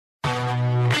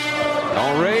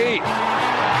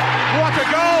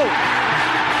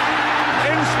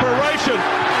inspiration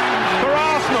for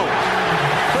Arsenal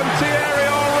from Thierry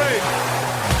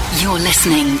Henry. You're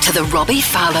listening to the Robbie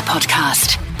Fowler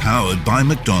Podcast. Powered by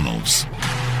McDonald's.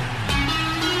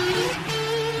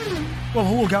 Well,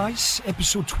 hello guys,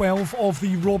 episode 12 of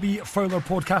the Robbie Fowler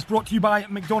Podcast, brought to you by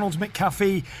McDonald's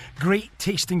McCafe. Great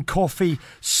tasting coffee,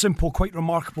 simple, quite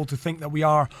remarkable to think that we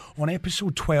are on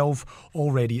episode 12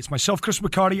 already. It's myself, Chris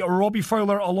McCarty, Robbie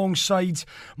Fowler, alongside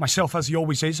myself as he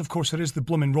always is. Of course, there is the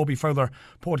bloomin' Robbie Fowler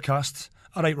Podcast.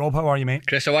 All right, Rob, how are you, mate?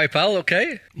 Chris, how are you, pal?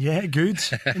 Okay? Yeah, good.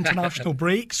 International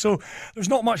break, so there's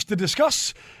not much to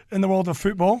discuss in the world of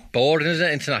football. Boring, isn't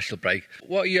it? International break.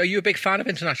 What, are you a big fan of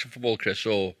international football, Chris,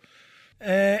 or...?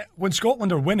 When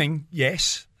Scotland are winning,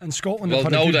 yes. And Scotland have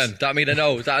had no a good... then. That mean a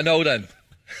no. Is that a no then?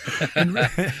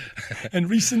 In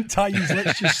recent times,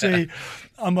 let's just say,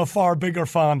 I'm a far bigger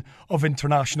fan of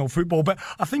international football. But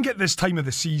I think at this time of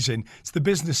the season, it's the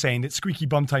business end. It's squeaky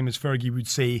bum time, as Fergie would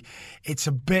say. It's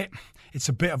a bit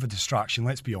of a distraction,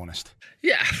 let's be honest.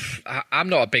 Yeah, I'm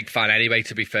not a big fan anyway,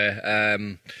 to be fair.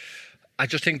 I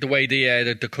just think the way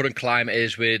the current climate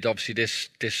is with obviously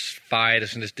this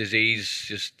virus and this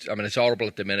disease, it's horrible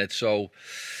at the minute. So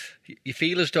you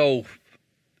feel as though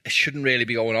it shouldn't really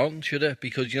be going on, should it?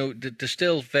 Because, there's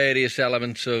still various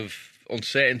elements of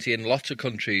uncertainty in lots of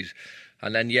countries.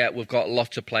 And then, we've got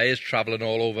lots of players travelling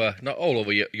all over, not all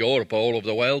over Europe, but all over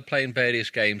the world, playing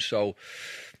various games. So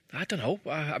I don't know.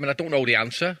 I don't know the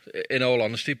answer, in all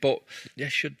honesty. But,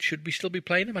 should we still be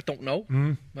playing them? I don't know.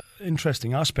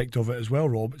 Interesting aspect of it as well,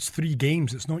 Rob. It's 3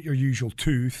 games. It's not your usual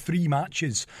 2, 3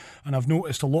 matches. And I've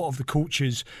noticed a lot of the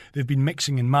coaches, they've been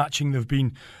mixing and matching. They've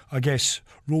been, I guess,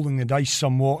 rolling the dice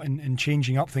somewhat and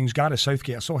changing up things. Gareth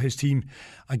Southgate, I saw his team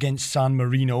against San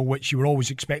Marino, which you were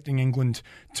always expecting England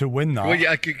to win that.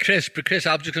 Well, Chris,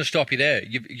 I'm just going to stop you there.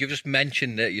 You've just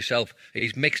mentioned it yourself.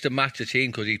 He's mixed and matched the team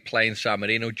because he's playing San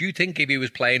Marino. Do you think if he was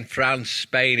playing France,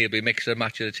 Spain, he'll be mixing and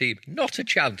matching the team? Not a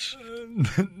chance.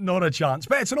 Not a chance.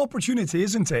 But it's an opportunity,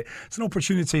 isn't it? It's an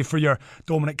opportunity for your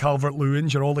Dominic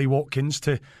Calvert-Lewins, your Ollie Watkins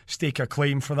to stake a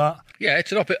claim for that. Yeah,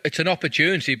 it's an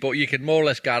opportunity, but you can more or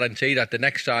less guarantee that the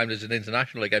next time there's an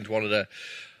international against one of the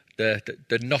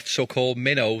not so-called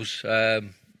minnows,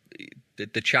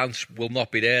 the chance will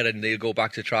not be there and they'll go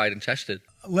back to tried and tested.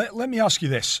 Let me ask you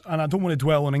this, and I don't want to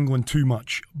dwell on England too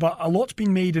much, but a lot's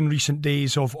been made in recent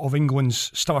days of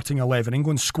England's starting 11,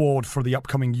 England's squad for the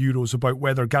upcoming Euros, about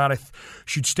whether Gareth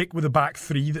should stick with a back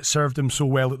 3 that served him so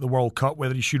well at the World Cup,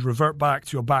 whether he should revert back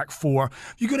to a back 4.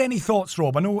 Have you got any thoughts,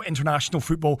 Rob? I know international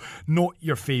football, not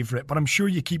your favourite, but I'm sure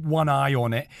you keep one eye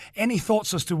on it. Any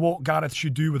thoughts as to what Gareth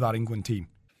should do with that England team?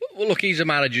 Well, look, he's a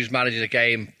manager who's managed the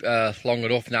game long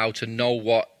enough now to know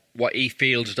what he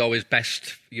feels as though his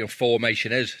best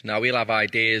formation is. Now, he'll have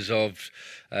ideas of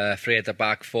 3 at the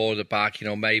back, 4 at the back,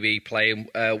 maybe playing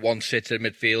 1 sitter in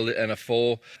midfield and a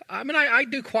 4. I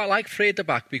do quite like 3 at the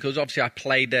back because obviously I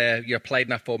played in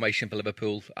that formation for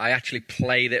Liverpool. I actually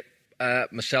played it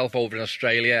myself over in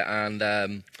Australia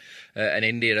and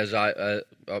India as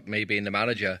me being the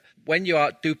manager. When you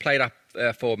do play that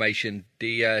formation,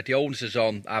 the onus is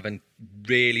on having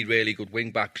really, really good wing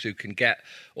backs who can get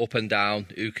up and down,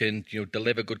 who can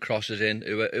deliver good crosses in,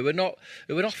 who are not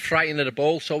frightened of the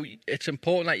ball. So it's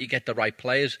important that you get the right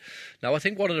players. Now, I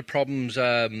think one of the problems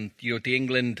the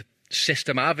England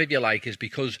system have, if you like, is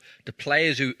because the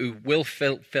players who will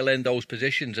fill in those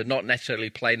positions are not necessarily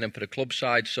playing them for the club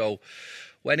side. So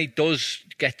when he does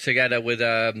get together with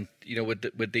the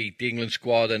England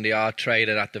squad and they are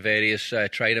training at the various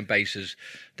training bases,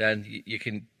 then you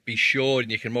can be sure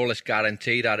and you can more or less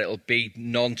guarantee that it'll be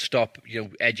non-stop,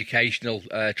 educational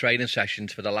training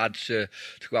sessions for the lads to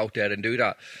go out there and do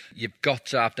that. You've got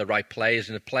to have the right players,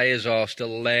 and the players are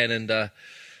still learning the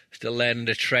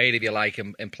trade, if you like,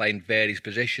 and playing various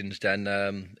positions.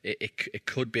 Then it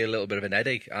could be a little bit of an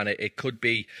headache, and it could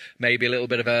be maybe a little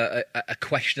bit of a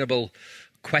questionable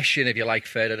question, if you like,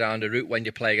 further down the route when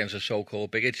you play against the so-called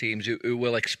bigger teams who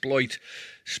will exploit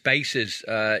spaces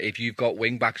if you've got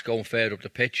wing-backs going further up the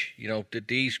pitch.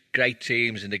 These great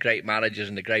teams and the great managers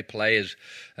and the great players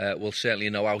will certainly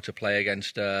know how to play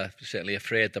against certainly a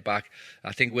 3 at the back.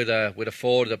 I think with a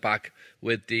 4 at the back,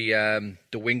 with the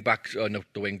wing-backs, or not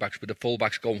the wing-backs, with the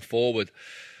full-backs going forward,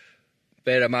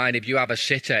 bear in mind, if you have a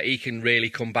sitter, he can really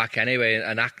come back anyway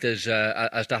and act as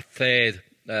that third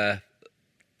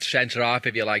centre half,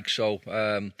 if you like. So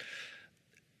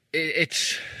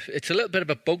it's a little bit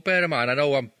of a bugbear of mine. I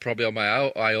know I'm probably on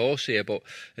my high horse here, but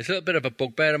it's a little bit of a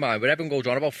bugbear of mine where everyone goes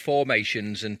on about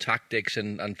formations and tactics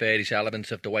and various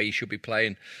elements of the way you should be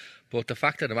playing. But the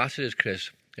fact of the matter is, Chris,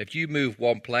 If you move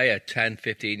one player 10,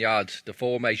 15 yards, the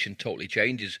formation totally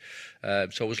changes.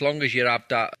 So as long as you have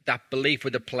that belief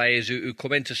with the players who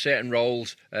come into certain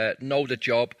roles, know the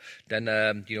job,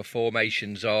 then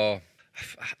formations are.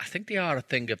 I think they are a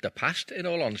thing of the past, in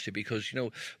all honesty, because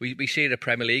we see in the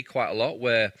Premier League quite a lot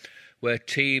where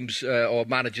teams or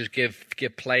managers give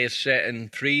players certain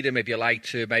freedom, if you like,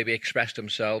 to maybe express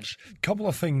themselves. A couple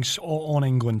of things on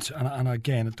England, and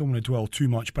again, I don't want to dwell too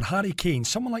much, but Harry Kane,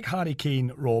 someone like Harry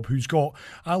Kane, Rob, who's got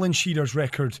Alan Shearer's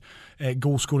record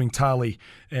goal-scoring tally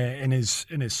in his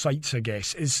sights, I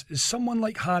guess, is someone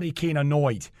like Harry Kane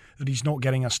annoyed that he's not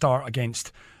getting a start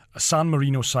against a San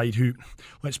Marino side who,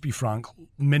 let's be frank,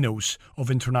 minnows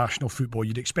of international football?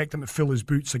 You'd expect them to fill his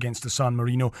boots against the San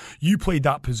Marino. You played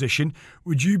that position.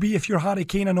 Would you be, if you're Harry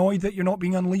Kane, annoyed that you're not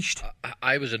being unleashed?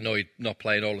 I was annoyed not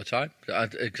playing all the time.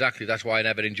 Exactly, that's why I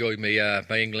never enjoyed my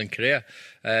England career.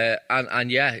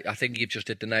 And yeah, I think you've just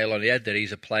hit the nail on the head there.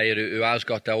 He's a player who has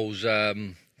got those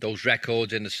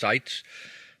records in the sights.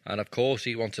 And of course,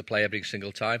 he wants to play every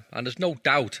single time. And there's no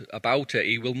doubt about it.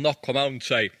 He will not come out and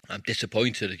say, I'm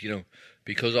disappointed,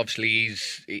 because obviously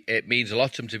it means a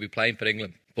lot to him to be playing for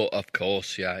England. But of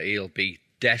course, yeah, he'll be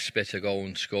desperate to go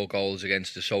and score goals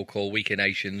against the so-called weaker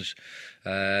nations.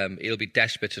 He'll be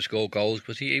desperate to score goals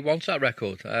because he wants that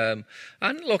record. And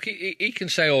look, he can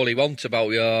say all he wants about,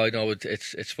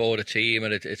 it's for the team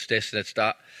and it's this and it's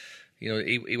that.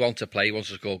 He wants to play, he wants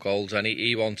to score goals, and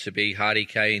he wants to be Harry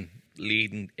Kane,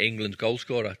 leading England's goal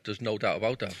scorer. There's no doubt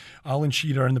about that. Alan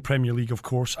Shearer in the Premier League, of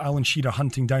course. Alan Shearer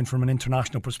hunting down from an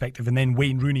international perspective, and then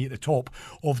Wayne Rooney at the top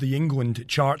of the England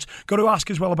charts. Got to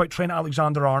ask as well about Trent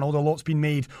Alexander-Arnold. A lot's been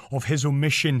made of his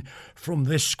omission from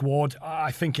this squad. I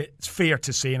think it's fair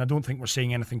to say, and I don't think we're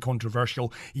saying anything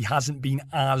controversial, he hasn't been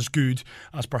as good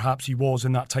as perhaps he was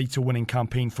in that title-winning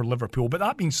campaign for Liverpool. But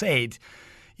that being said,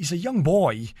 he's a young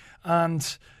boy,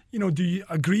 and do you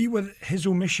agree with his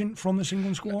omission from this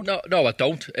England squad? No, I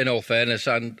don't, in all fairness.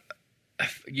 And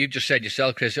you just said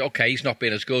yourself, Chris, OK, he's not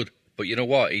been as good. But you know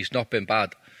what? He's not been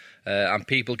bad. And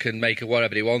people can make it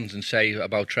whatever they want and say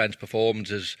about Trent's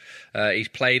performances. He's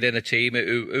played in a team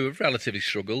who have relatively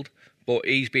struggled, but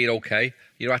he's been OK.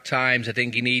 At times I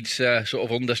think he needs to sort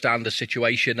of understand the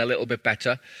situation a little bit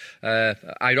better.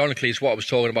 Ironically, it's what I was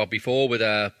talking about before with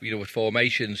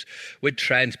formations. With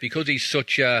Trent, because he's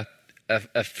such a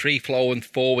free-flowing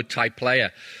forward-type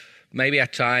player, maybe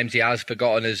at times he has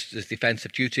forgotten his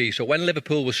defensive duty. So when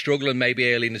Liverpool was struggling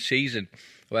maybe early in the season,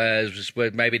 where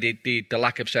maybe the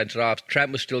lack of centre-halves,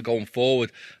 Trent was still going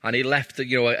forward, and he left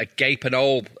a gaping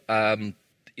hole, and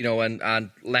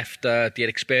left the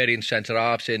experienced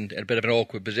centre-halves in a bit of an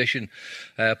awkward position.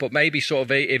 But maybe sort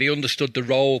of if he understood the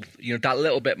role, that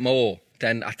little bit more,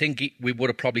 then I think we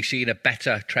would have probably seen a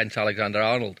better Trent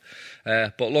Alexander-Arnold.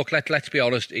 But look, let's be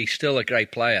honest, he's still a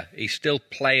great player. He's still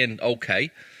playing okay.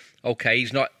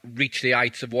 He's not reached the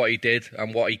heights of what he did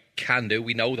and what he can do,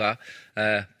 we know that.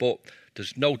 But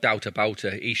there's no doubt about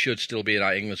it, he should still be in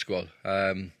that England squad.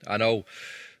 I know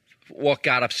what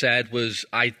Gareth said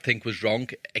I think was wrong.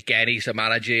 Again, he's a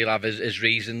manager, he'll have his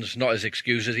reasons, not his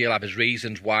excuses, he'll have his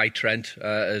reasons why Trent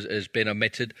has been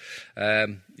omitted.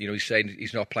 He's saying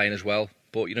he's not playing as well.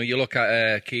 But, you look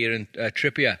at Kieran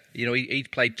Trippier, he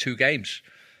played 2 games,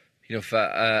 for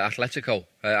Atletico,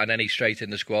 and then he's straight in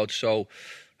the squad. So,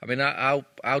 I mean, how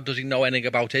does he know anything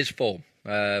about his form?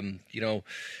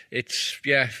 It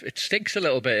stinks a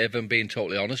little bit, if I'm being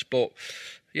totally honest. But,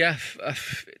 yeah,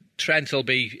 Trent he'll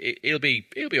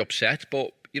be upset,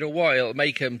 but you know what? It'll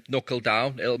make him knuckle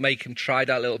down. It'll make him try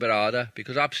that a little bit harder,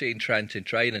 because I've seen Trent in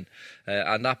training,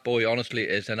 and that boy honestly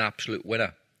is an absolute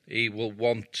winner. He will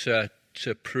want to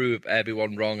prove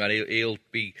everyone wrong, and he'll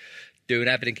be doing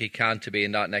everything he can to be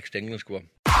in that next England squad.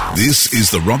 This is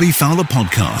the Robbie Fowler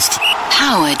Podcast.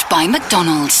 Powered by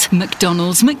McDonald's.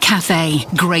 McDonald's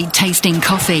McCafe. Great tasting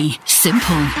coffee.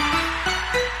 Simple.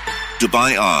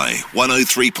 Dubai Eye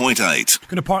 103.8.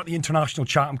 Going to part the international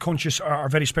chat. I'm conscious our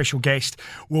very special guest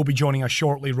will be joining us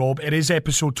shortly, Rob. It is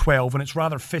episode 12, and it's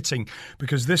rather fitting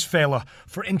because this fella,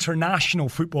 for international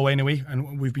football anyway,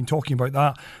 and we've been talking about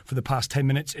that for the past 10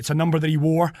 minutes, it's a number that he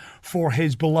wore for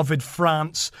his beloved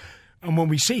France. And when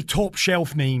we say top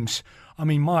shelf names, I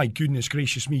mean, my goodness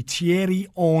gracious me, Thierry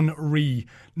Henry.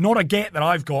 Not a get that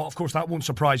I've got. Of course, that won't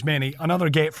surprise many. Another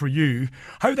get for you.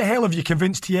 How the hell have you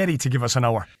convinced Thierry to give us an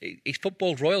hour? He's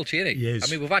football royalty, isn't he? He is. I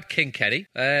mean, we've had King Kenny.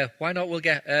 Why not we'll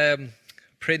get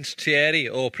Prince Thierry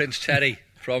or Prince Terry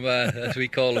from as we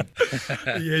call him.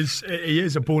 He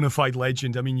is a bona fide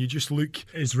legend. I mean, you just look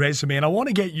at his resume, and I want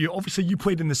to get you. Obviously, you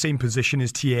played in the same position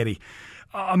as Thierry.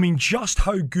 I mean, just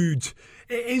how good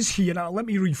is he? And let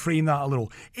me reframe that a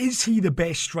little. Is he the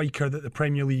best striker that the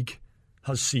Premier League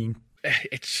has seen?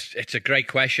 It's a great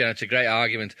question. It's a great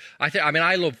argument.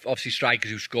 I love obviously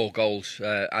strikers who score goals,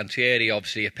 and Thierry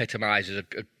obviously epitomises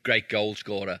a great goal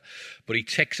scorer. But he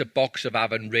ticks a box of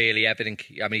having really everything.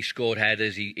 I mean, he scored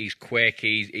headers. He's quick.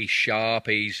 He's sharp.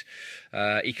 He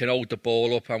can hold the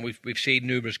ball up, and we've seen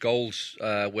numerous goals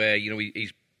where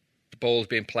he's the ball's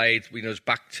being played. It's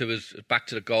back to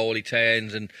the goal. He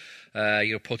turns and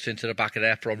puts into the back of the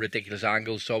net from ridiculous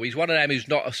angles. So he's one of them who's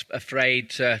not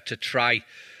afraid to try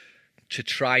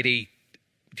the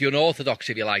unorthodox,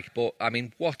 if you like. But I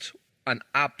mean, what an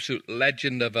absolute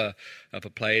legend of a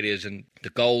player he is, and the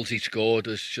goals he scored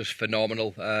was just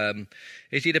phenomenal.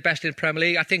 Is he the best in Premier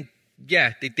League? I think,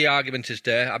 yeah, the argument is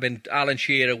there. I mean, Alan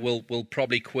Shearer will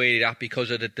probably query that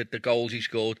because of the goals he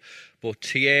scored, but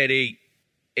Thierry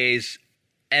is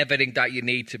everything that you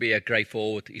need to be a great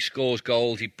forward. He scores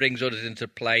goals. He brings others into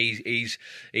play. He's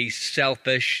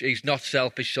selfish. He's not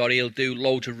selfish. Sorry, he'll do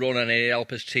loads of running and he'll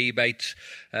help his teammates.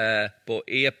 But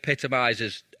he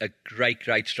epitomises a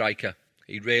great striker.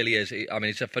 He really is.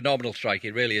 He's a phenomenal striker.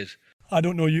 He really is. I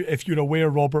don't know if you're aware,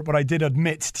 Robert, but I did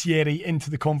admit Thierry into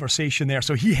the conversation there.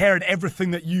 So he heard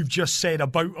everything that you've just said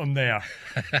about him there.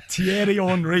 Thierry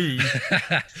Henry.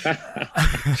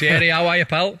 Thierry, how are you,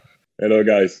 pal? Hello,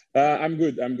 guys. I'm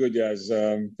good, guys.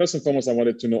 First and foremost, I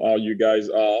wanted to know how you guys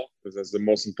are, because that's the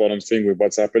most important thing with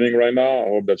what's happening right now. I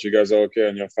hope that you guys are okay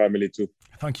and your family too.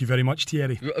 Thank you very much,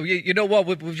 Thierry. You know what?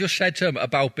 We've just said to him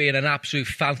about being an absolute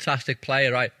fantastic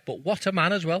player, right? But what a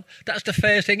man as well. That's the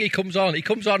first thing he comes on. He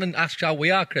comes on and asks how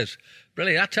we are, Chris.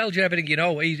 Brilliant. That tells you everything you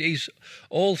know. He's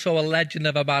also a legend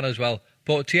of a man as well.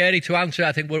 But Thierry, to answer,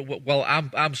 I think,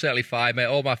 I'm certainly fine, mate.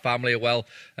 All my family are well.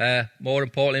 More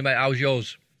importantly, mate, how's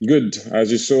yours? Good.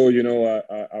 As you saw,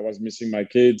 I was missing my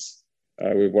kids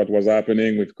with what was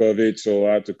happening with COVID, so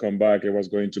I had to come back. It was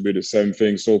going to be the same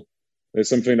thing. So there's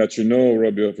something that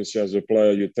Robbie, obviously, as a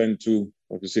player, you tend to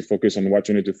obviously focus on what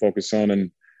you need to focus on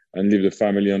and leave the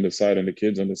family on the side and the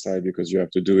kids on the side because you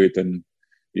have to do it. And,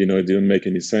 it didn't make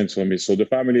any sense for me. So the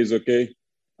family is okay.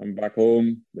 I'm back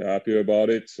home. They're happy about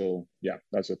it. So, yeah,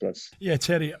 that's a plus. Yeah,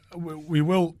 Terry, we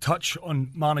will touch on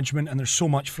management, and there's so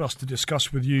much for us to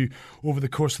discuss with you over the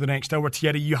course of the next hour.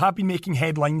 Thierry, you have been making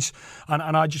headlines, and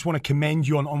I just want to commend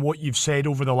you on what you've said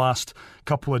over the last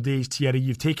couple of days, Thierry.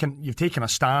 You've taken a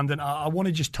stand, and I want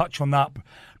to just touch on that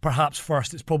perhaps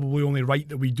first. It's probably only right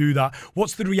that we do that.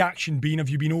 What's the reaction been? Have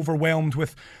you been overwhelmed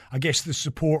with, I guess, the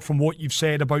support from what you've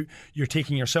said about you're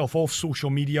taking yourself off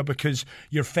social media because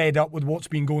you're fed up with what's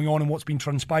been going on and what's been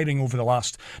transpiring over the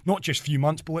last, not just few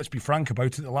months, but let's be frank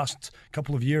about it, the last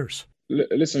couple of years?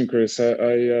 Listen, Chris,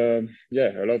 a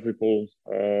lot of people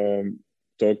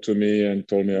talked to me and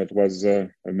told me it was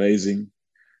amazing.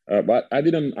 But I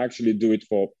didn't actually do it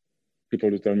for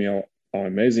people to tell me how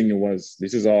amazing it was.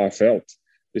 This is how I felt.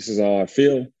 This is how I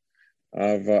feel.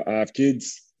 I have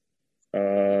kids.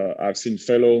 I've seen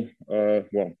fellow,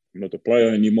 not a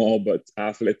player anymore, but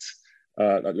athletes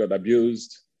that got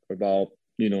abused about,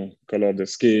 color of the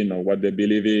skin or what they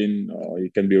believe in, or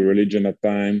it can be religion at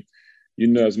times.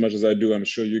 As much as I do, I'm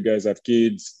sure you guys have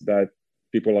kids that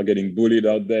people are getting bullied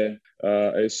out there.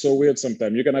 It's so weird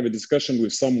sometimes. You can have a discussion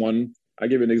with someone. I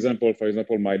give an example. For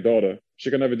example, my daughter, she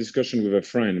can have a discussion with a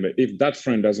friend. But if that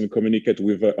friend doesn't communicate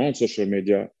with her on social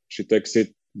media, she takes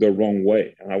it the wrong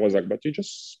way. And I was like, but you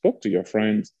just spoke to your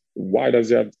friend. Why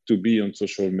does it have to be on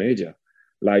social media?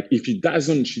 Like, if she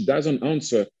doesn't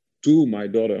answer to my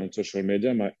daughter on social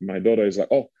media, my daughter is like,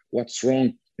 oh, what's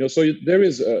wrong? So there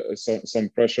is some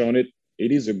pressure on it.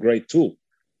 It is a great tool.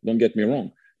 Don't get me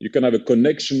wrong. You can have a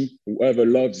connection, whoever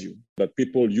loves you, that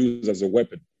people use as a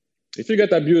weapon. If you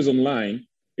get abused online,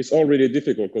 it's already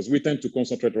difficult because we tend to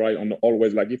concentrate right on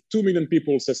always, like if 2 million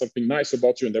people say something nice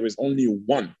about you and there is only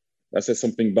one that says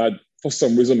something bad, for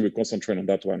some reason we concentrate on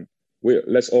that one.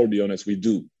 Let's all be honest, we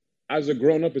do. As a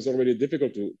grown-up, it's already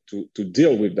difficult to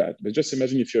deal with that. But just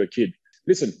imagine if you're a kid.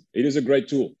 Listen, it is a great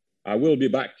tool. I will be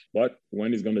back, but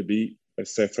when is going to be a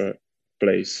safer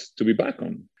place to be back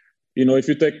on? If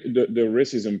you take the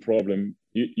racism problem,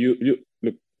 you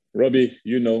look, Robbie,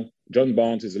 John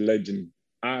Barnes is a legend.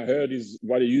 I heard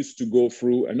what he used to go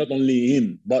through, and not only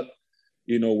him, but,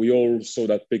 we all saw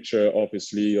that picture,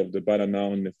 obviously, of the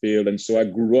banana on the field. And so I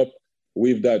grew up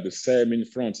with that, the same in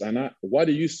France. And what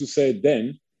he used to say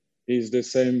then is the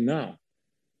same now.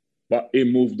 but he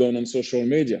moved on social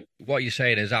media. What you're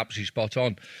saying is absolutely spot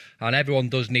on, and everyone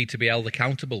does need to be held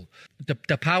accountable.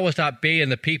 The powers that be and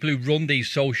the people who run these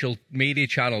social media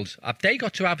channels, have they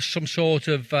got to have some sort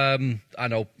of,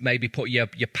 maybe put your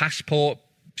passport,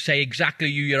 say exactly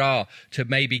who you are, to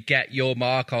maybe get your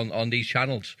mark on these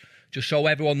channels? Just so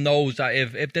everyone knows that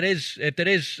if there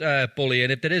is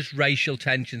bullying, if there is racial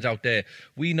tensions out there,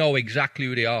 we know exactly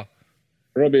who they are.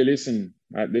 Robbie, listen,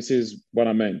 this is what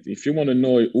I meant. If you want to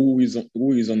know who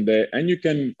is on there, and you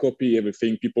can copy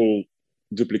everything, people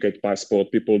duplicate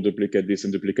passport, people duplicate this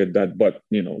and duplicate that, but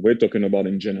we're talking about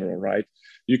in general, right?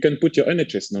 You can put your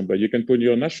NHS number, you can put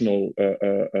your national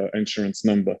insurance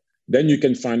number, then you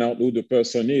can find out who the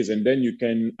person is, and then you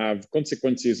can have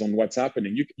consequences on what's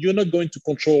happening. You're not going to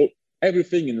control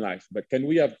everything in life, but can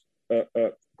we have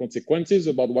consequences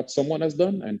about what someone has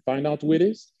done and find out who it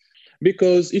is?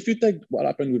 Because if you take what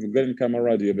happened with Glenn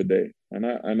Kamara the other day,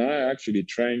 and I actually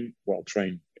trained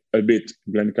a bit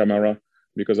Glenn Kamara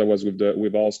because I was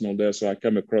with Arsenal there, so I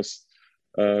came across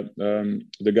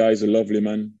the guy is a lovely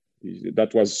man.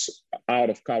 That was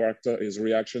out of character, his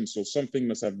reaction. So something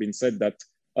must have been said that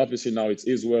obviously now it's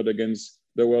his word against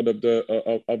the word of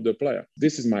the player.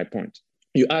 This is my point.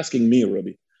 You're asking me,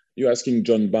 Robbie. You're asking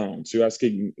John Bounds. You're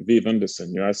asking Viv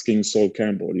Anderson. You're asking Sol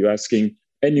Campbell. You're asking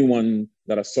anyone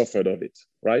that has suffered of it,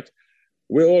 right?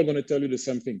 We're all going to tell you the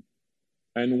same thing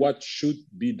and what should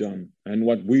be done and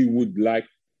what we would like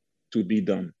to be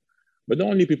done. But the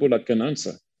only people that can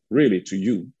answer really to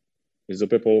you is the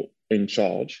people in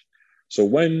charge. So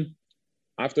when,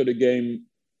 after the game,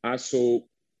 I saw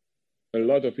a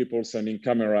lot of people sending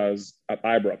cameras at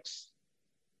Ibrox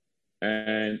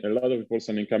and a lot of people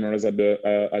sending cameras at the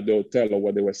hotel or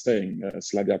where they were staying,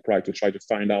 Slavia Prague, to try to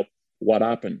find out what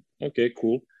happened. Okay,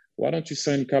 cool. Why don't you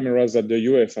send cameras at the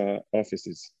UEFA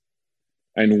offices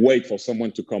and wait for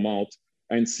someone to come out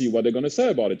and see what they're going to say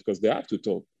about it, because they have to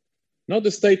talk. Not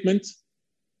the statement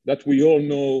that we all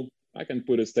know. I can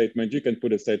put a statement, you can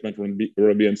put a statement,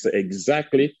 Robbie, and say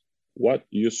exactly what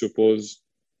you're supposed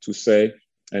to say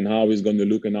and how it's going to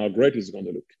look and how great it's going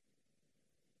to look.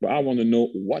 But I want to know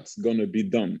what's going to be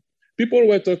done. People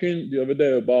were talking the other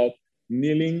day about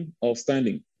kneeling or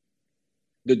standing.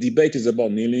 The debate is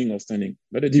about kneeling or standing.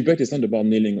 But the debate is not about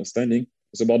kneeling or standing.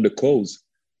 It's about the cause.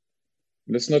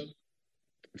 Let's not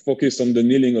focus on the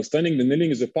kneeling or standing. The kneeling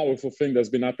is a powerful thing that's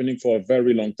been happening for a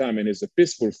very long time, and it's a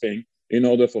peaceful thing in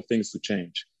order for things to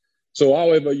change. So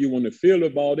however you want to feel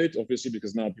about it, obviously,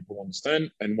 because now people want to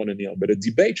stand and want to kneel. But the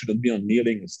debate shouldn't be on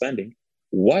kneeling and standing.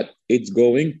 What it's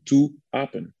going to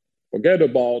happen. Forget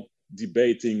about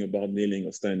debating about kneeling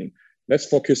or standing. Let's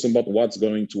focus on what's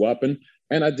going to happen.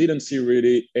 And I didn't see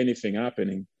really anything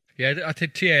happening. Yeah, I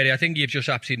think, Thierry, I think you've just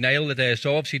absolutely nailed it there.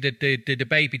 So obviously the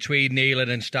debate between kneeling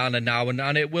and standing now,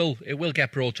 and it will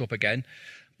get brought up again.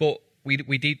 But we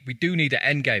do need an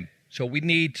end game. So we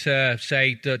need to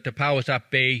say that the powers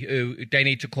that be, they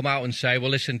need to come out and say,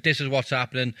 well, listen, this is what's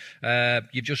happening.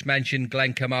 You've just mentioned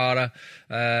Glenn Kamara.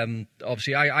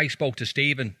 Obviously, I spoke to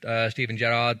Stephen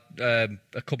Gerrard,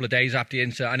 a couple of days after the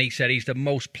incident, and he said he's the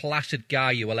most placid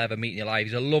guy you will ever meet in your life.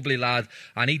 He's a lovely lad,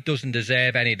 and he doesn't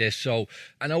deserve any of this. So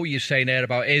I know what you're saying there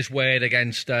about his word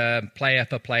against player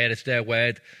for player. It's their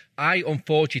word. I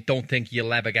unfortunately don't think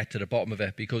you'll ever get to the bottom of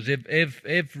it, because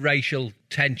if racial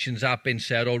tensions have been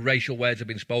said or racial words have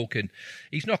been spoken,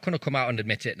 he's not going to come out and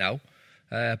admit it now.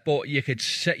 But you could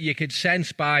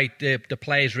sense by the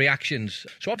players' reactions.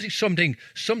 So obviously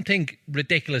something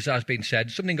ridiculous has been said,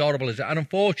 something horrible is, and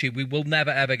unfortunately we will never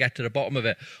ever get to the bottom of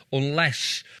it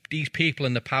unless these people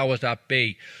in the powers that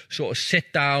be sort of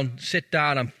sit down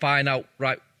and find out,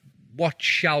 right, what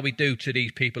shall we do to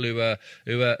these people who are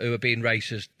being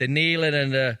racist? The kneeling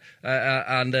and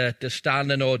the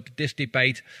standing or this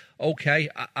debate. Okay,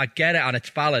 I get it and it's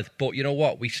valid, but you know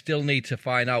what? We still need to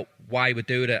find out why we're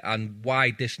doing it and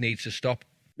why this needs to stop.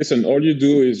 Listen, all you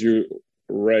do is you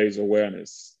raise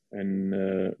awareness,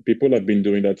 and people have been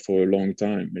doing that for a long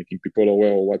time, making people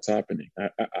aware of what's happening.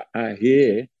 I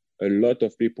hear a lot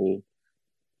of people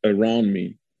around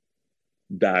me,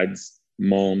 dads,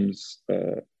 moms,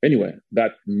 anywhere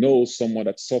that know someone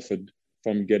that suffered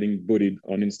from getting bullied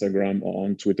on Instagram or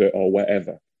on Twitter or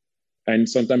wherever. And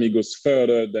sometimes it goes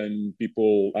further than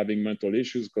people having mental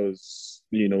issues because,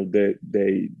 you know,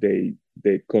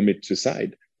 they commit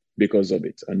suicide because of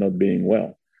it and not being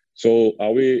well. So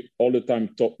are we all the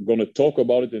time going to talk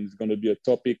about it, and it's going to be a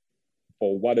topic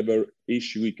for whatever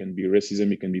issue? It can be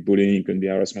racism, it can be bullying, it can be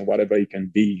harassment, whatever it can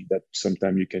be that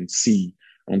sometimes you can see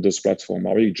on those platforms.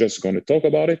 Are we just going to talk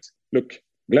about it? Look,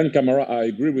 Glenn Kamara, I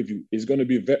agree with you. It's going to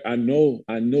be I know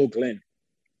Glenn.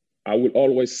 I will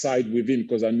always side with him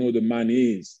because I know the man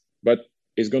he is. But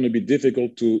it's going to be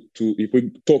difficult to if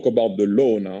we talk about the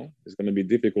law now, it's going to be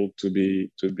difficult to be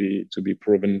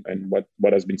proven and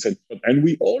what has been said. And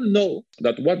we all know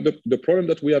that what the problem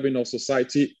that we have in our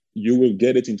society, you will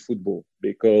get it in football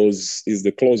because it's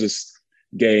the closest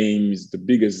game, it's the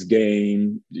biggest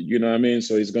game. You know what I mean?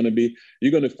 So you're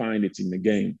going to find it in the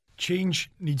game. Change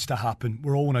needs to happen.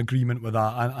 We're all in agreement with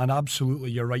that. And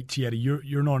absolutely, you're right, Thierry.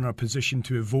 You're not in a position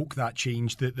to evoke that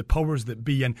change. The powers that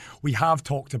be, and we have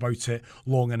talked about it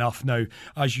long enough now.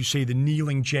 As you say, the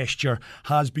kneeling gesture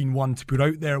has been one to put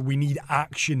out there. We need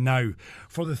action now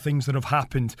for the things that have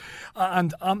happened.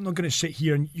 And I'm not going to sit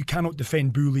here and you cannot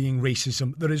defend bullying,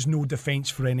 racism. There is no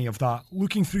defence for any of that.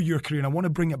 Looking through your career, and I want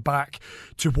to bring it back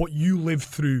to what you lived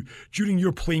through during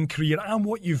your playing career and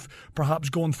what you've perhaps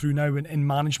gone through now in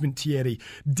management, Thierry,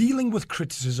 dealing with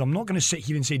criticism. I'm not going to sit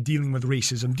here and say dealing with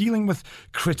racism, dealing with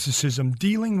criticism,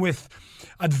 dealing with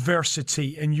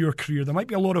adversity in your career. There might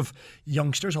be a lot of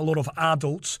youngsters, a lot of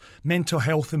adults, mental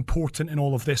health important in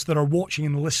all of this, that are watching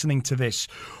and listening to this.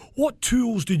 What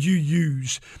tools did you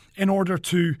use in order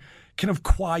to kind of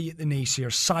quiet the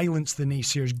naysayers, silence the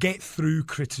naysayers, get through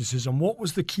criticism? What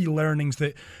was the key learnings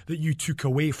that you took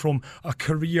away from a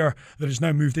career that has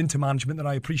now moved into management that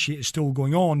I appreciate is still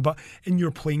going on, but in your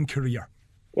playing career?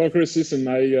 Well, Chris, listen,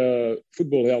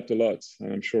 football helped a lot.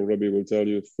 And I'm sure Robbie will tell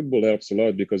you, football helps a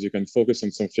lot because you can focus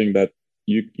on something that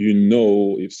you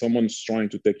know if someone's trying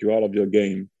to take you out of your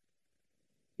game,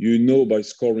 you know by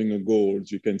scoring a goal,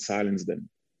 you can silence them.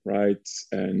 Right?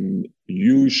 And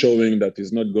you showing that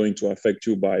it's not going to affect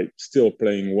you by still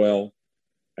playing well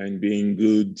and being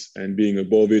good and being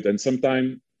above it. And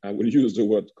sometimes I will use the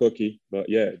word cocky, but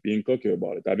yeah, being cocky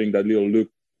about it, having that little look.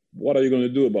 What are you going to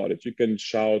do about it? You can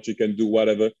shout, you can do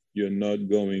whatever. You're not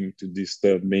going to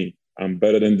disturb me. I'm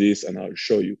better than this and I'll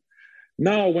show you.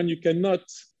 Now, when you cannot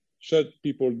shut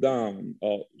people down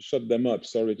or shut them up,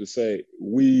 sorry to say,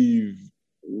 with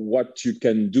what you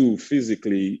can do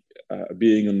physically,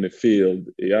 being on the field,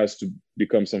 it has to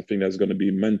become something that's going to be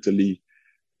mentally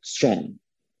strong,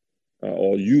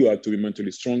 or you have to be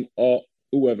mentally strong, or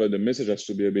whoever. The message has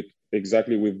to be a bit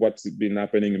exactly with what's been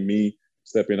happening in me,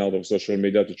 stepping out of social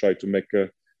media to try to make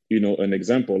an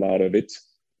example out of it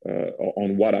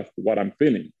on what I'm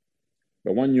feeling.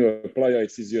 But when you're a player,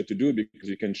 it's easier to do because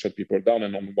you can shut people down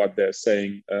and on what they're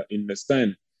saying in the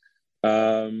stand.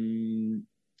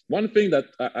 One thing that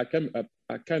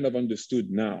I kind of understood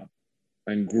now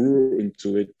and grew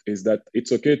into it is that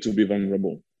it's okay to be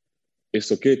vulnerable.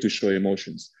 It's okay to show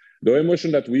emotions. The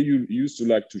emotion that we used to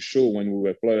like to show when we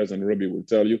were players, and Robbie will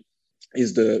tell you,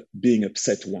 is the being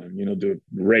upset one, the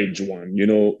rage one.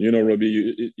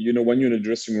 Robbie, when you're in a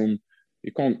dressing room,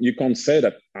 you can't say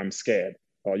that I'm scared,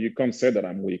 or you can't say that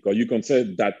I'm weak, or you can't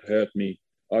say that hurt me,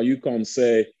 or you can't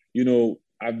say,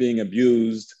 I'm being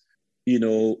abused.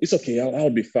 It's okay, I'll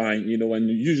be fine. And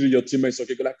usually your teammates are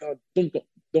okay, go like, oh,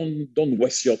 don't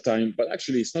waste your time. But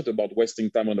actually, it's not about wasting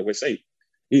time on the way. Say,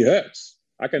 it hurts.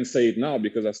 I can say it now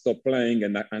because I stopped playing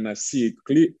and I see it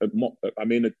clear.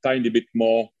 A tiny bit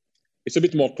more. It's a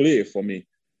bit more clear for me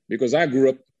because I grew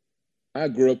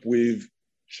up with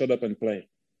shut up and play.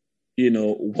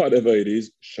 Whatever it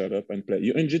is, shut up and play.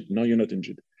 You're injured? No, you're not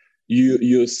injured.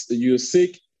 You're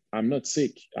sick? I'm not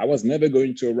sick. I was never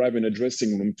going to arrive in a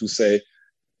dressing room to say,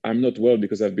 I'm not well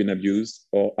because I've been abused,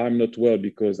 or I'm not well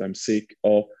because I'm sick,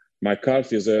 or my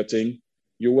calf is hurting.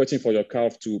 You're waiting for your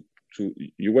calf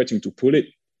you're waiting to pull it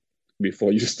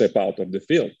before you step out of the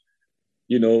field.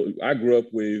 I grew up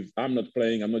with, I'm not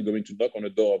playing. I'm not going to knock on the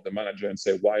door of the manager and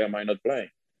say, why am I not playing?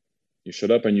 You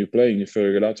shut up and you play and you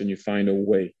figure it out and you find a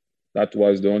way. That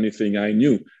was the only thing I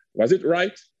knew. Was it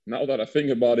right? Now that I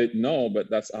think about it, no, but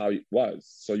that's how it was.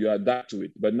 So you adapt to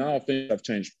it. But now things have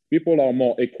changed. People are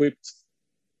more equipped.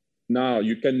 Now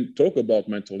you can talk about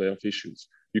mental health issues.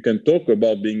 You can talk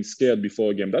about being scared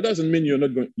before a game. That doesn't mean you're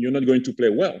not going to play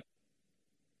well.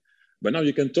 But now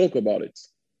you can talk about it.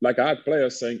 Like I had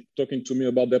players talking to me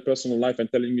about their personal life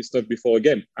and telling me stuff before a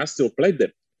game. I still played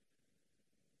them.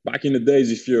 Back in the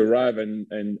days, if you arrive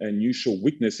and you show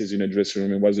weaknesses in a dressing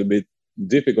room, it was a bit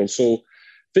difficult. So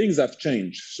things have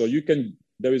changed. So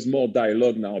there is more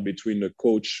dialogue now between the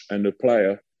coach and the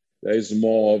player. There is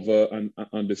more of an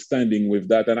understanding with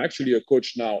that. And actually a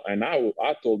coach now, and I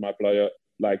told my player,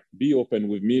 like, be open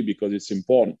with me because it's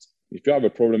important. If you have a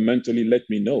problem mentally, let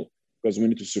me know because we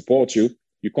need to support you.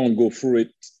 You can't go through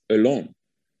it alone.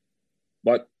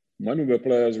 But when we were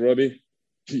players, Robbie,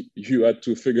 you had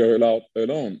to figure it out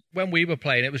alone. When we were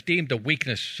playing, it was deemed a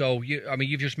weakness. So,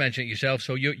 you've just mentioned it yourself.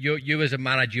 So you as a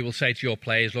manager, you will say to your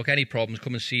players, look, any problems,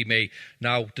 come and see me.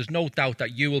 Now, there's no doubt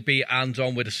that you will be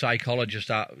hands-on with a psychologist.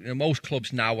 Most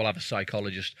clubs now will have a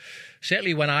psychologist.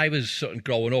 Certainly when I was sort of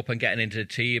growing up and getting into the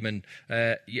team, and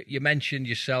you mentioned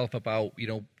yourself about,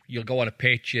 you'll go on a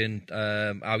pitch and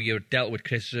how you're dealt with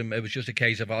criticism. It was just a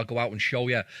case of, I'll go out and show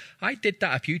you. I did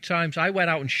that a few times. I went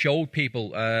out and showed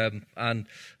people. And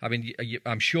I mean,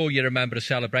 I'm sure you remember the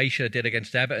celebration I did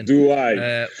against Everton. Do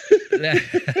I?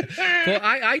 But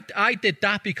I did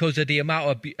that because of the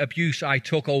amount of abuse I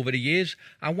took over the years.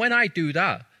 And when I do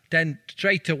that, then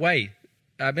straight away,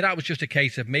 I mean, that was just a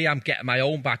case of me. I'm getting my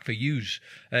own back for use.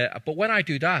 But when I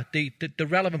do that, the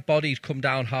relevant bodies come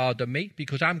down hard on me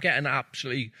because I'm getting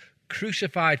absolutely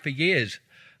crucified for years.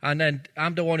 And then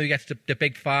I'm the one who gets the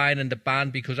big fine and the ban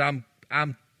because I'm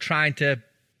trying to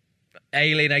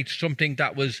alienate something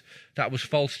that was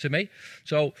false to me.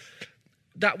 So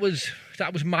that was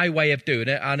my way of doing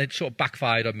it, and it sort of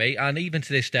backfired on me. And even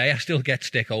to this day, I still get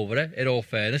stick over it, in all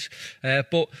fairness.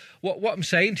 But what I'm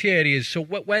saying, Thierry, is so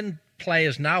when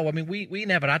players now, I mean, we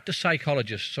never had the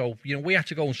psychologist, so we had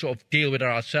to go and sort of deal with it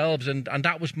ourselves, and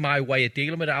that was my way of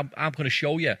dealing with it. I'm going to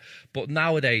show you. But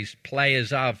nowadays, players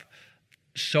have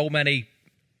so many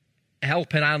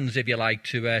helping hands, if you like,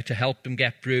 to help them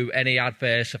get through any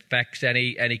adverse effects,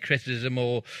 any criticism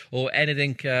or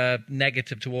anything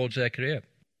negative towards their career.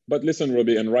 But listen,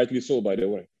 Robbie, and rightly so, by the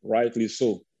way, rightly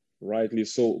so.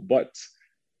 But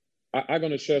I'm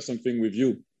going to share something with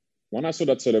you. When I saw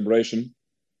that celebration,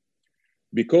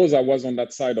 because I was on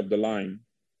that side of the line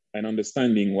and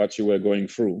understanding what you were going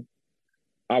through,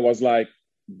 I was like,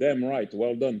 damn right,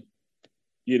 well done.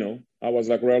 I was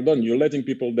like, well done. You're letting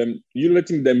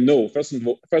them know, first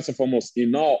and foremost,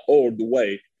 in our old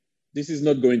way, this is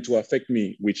not going to affect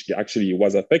me, which actually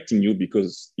was affecting you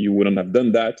because you wouldn't have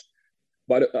done that.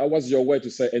 But that was your way to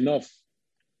say enough.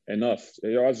 It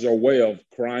was your way of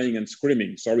crying and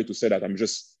screaming. Sorry to say that. I'm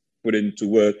just putting into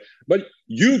words. But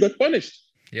you got punished.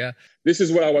 Yeah. This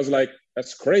is where I was like,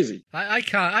 that's crazy. I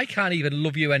can't even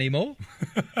love you anymore.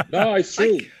 No, it's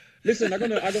true. Listen, I'm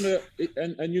gonna,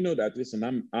 and you know that. Listen,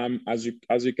 I'm as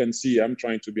you can see, I'm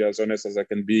trying to be as honest as I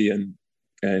can be,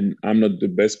 and I'm not the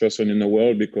best person in the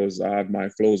world because I have my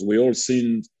flaws. We all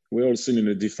sin in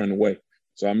a different way.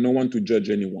 So I'm no one to judge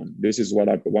anyone. This is one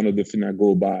of the things I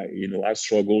go by. I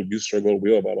struggle, you struggle,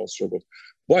 we all about our struggle.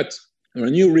 But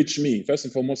when you reach me, first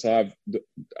and foremost, I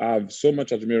have so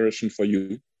much admiration for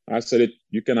you. I said it.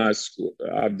 You can I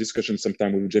have discussions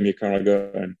sometime with Jamie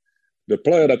Carragher and the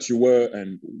player that you were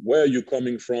and where you're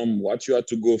coming from, what you had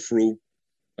to go through,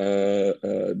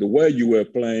 the way you were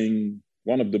playing,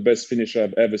 one of the best finishers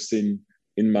I've ever seen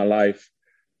in my life,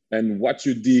 and what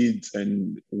you did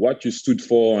and what you stood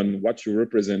for and what you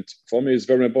represent. For me, is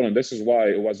very important. This is why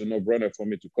it was a no-brainer for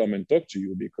me to come and talk to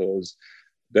you, because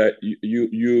that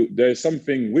there's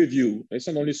something with you. It's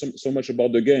not only so much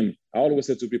about the game. I always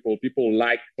say to people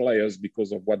like players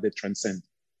because of what they transcend.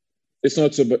 It's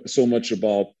not so much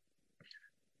about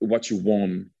what you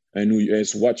won and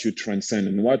it's what you transcend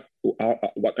and what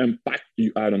impact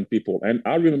you had on people. And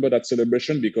I remember that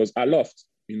celebration because I laughed,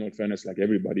 in all fairness, like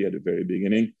everybody at the very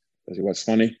beginning, because it was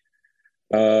funny.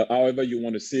 However you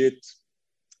want to see it.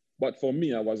 But for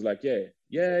me, I was like,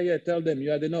 yeah, tell them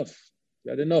you had enough.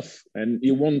 You had enough. And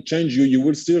it won't change you. You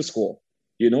will still score,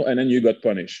 and then you got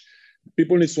punished.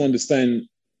 People need to understand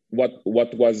what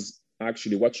was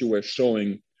actually what you were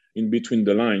showing in between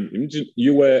the line.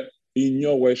 You were in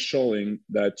your way showing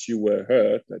that you were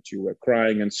hurt, that you were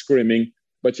crying and screaming,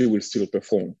 but you will still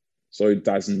perform. So it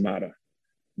doesn't matter.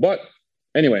 But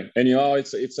anyhow,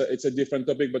 it's a different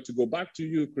topic. But to go back to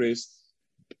you, Chris,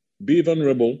 be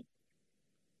vulnerable,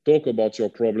 talk about your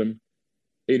problem.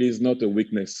 It is not a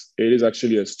weakness. It is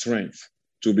actually a strength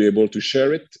to be able to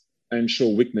share it and show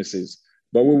weaknesses.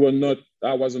 But we were not.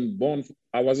 I wasn't born.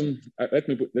 Let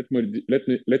me put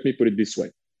it this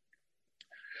way.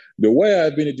 The way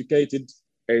I've been educated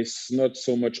is not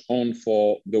so much on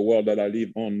for the world that I live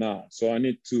on now. So I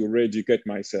need to re-educate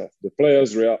myself. The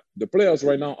players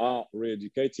right now are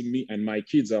re-educating me, and my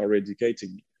kids are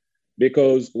re-educating me,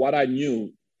 because what I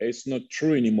knew is not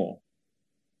true anymore.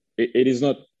 It is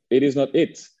not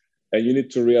it. And you need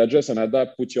to readjust and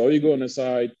adapt, put your ego on the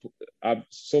side, have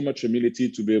so much humility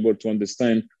to be able to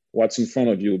understand what's in front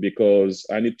of you, because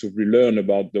I need to relearn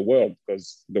about the world,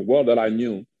 because the world that I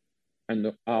knew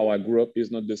and how I grew up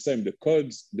is not the same. The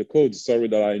codes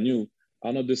that I knew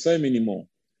are not the same anymore.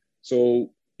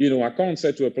 So, I can't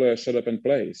say to a player, shut up and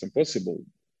play. It's impossible.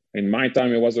 In my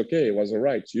time, it was okay. It was all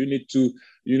right. You need to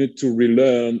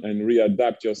relearn and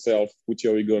readapt yourself, put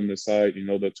your ego on the side in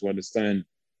order to understand.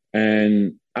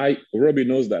 And Robbie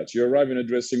knows that. You arrive in a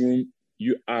dressing room,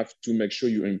 you have to make sure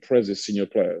you impress the senior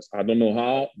players. I don't know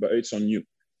how, but it's on you.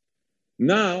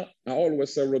 Now, I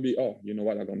always say, Robbie, oh, you know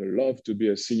what? I'm going to love to be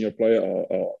a senior player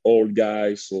or old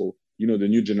guy. So, the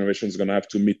new generation is going to have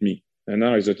to meet me. And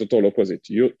now it's a total opposite.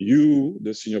 You,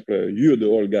 the senior player, you're the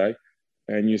old guy,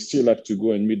 and you still have to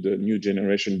go and meet the new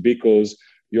generation because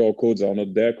your codes are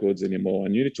not their codes anymore.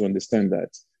 And you need to understand that.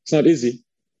 It's not easy.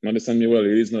 Understand me well,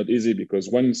 it is not easy because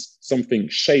once something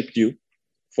shaped you,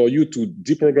 for you to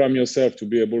deprogram yourself, to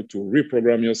be able to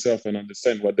reprogram yourself and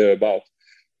understand what they're about,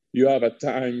 you have at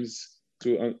times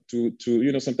to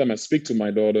sometimes I speak to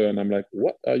my daughter and I'm like,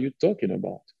 what are you talking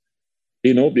about?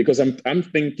 Because I'm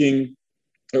thinking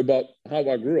about how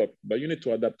I grew up, but you need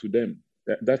to adapt to them.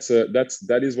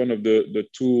 That is one of the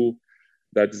tool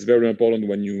that is very important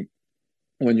when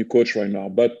you coach right now.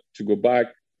 But to go back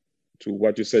to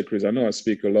what you said, Chris, I know I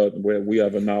speak a lot where we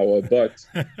have an hour, but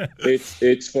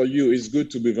it's for you. It's good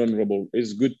to be vulnerable.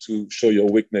 It's good to show your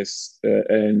weakness,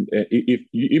 and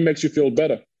it makes you feel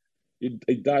better.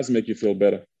 It does make you feel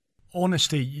better.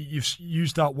 Honesty, you've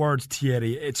used that word,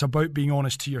 Thierry. It's about being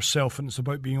honest to yourself, and it's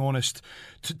about being honest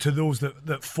to those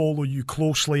that follow you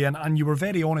closely. And you were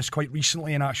very honest quite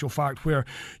recently, in actual fact, where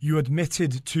you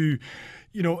admitted to,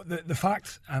 the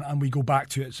fact, and we go back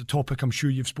to it, it's a topic I'm sure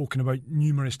you've spoken about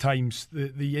numerous times,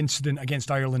 the incident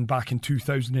against Ireland back in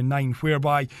 2009,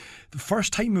 whereby the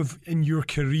first time in your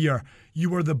career, you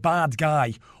were the bad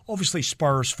guy. Obviously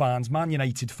Spurs fans, Man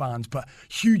United fans, but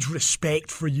huge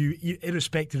respect for you,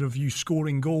 irrespective of you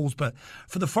scoring goals. But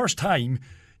for the first time,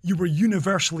 you were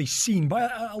universally seen by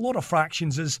a lot of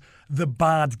fractions as the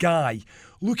bad guy.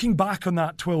 Looking back on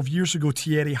that 12 years ago,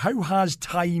 Thierry, how has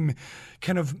time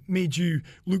kind of made you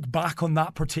look back on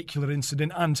that particular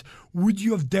incident? And would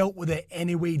you have dealt with it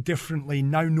any way differently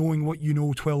now knowing what you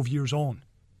know 12 years on?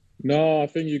 No, I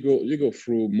think you go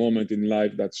through a moment in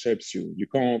life that shapes you. You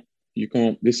can't,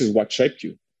 this is what shaped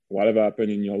you. Whatever happened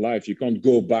in your life, you can't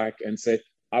go back and say,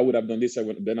 I would have done this,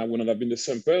 then I wouldn't have been the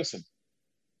same person.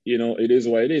 It is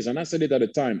what it is. And I said it at the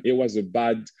time. It was a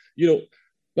bad,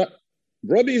 but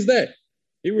Robbie is there.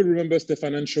 He will remember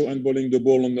Stefan Ancho handballing the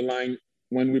ball on the line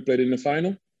when we played in the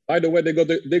final. By the way, they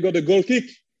got a goal kick.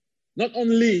 Not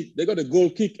only they got a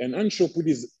goal kick, and Ancho put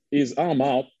his arm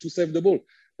out to save the ball.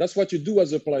 That's what you do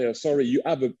as a player. Sorry, you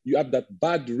have that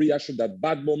bad reaction, that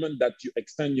bad moment that you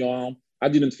extend your arm. I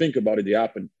didn't think about it. It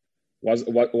happened. Was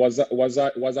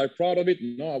I proud of it?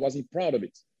 No, I wasn't proud of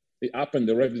it. It happened.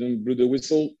 The ref didn't blow the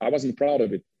whistle. I wasn't proud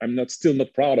of it. I'm still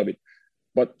not proud of it.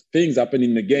 But things happen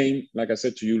in the game. Like I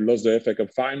said to you, lost the FA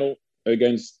Cup final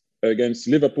against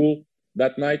Liverpool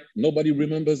that night. Nobody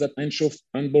remembers that Ancho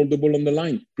handballed the ball on the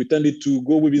line, pretended to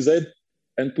go with his head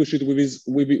and push it with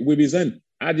his hand.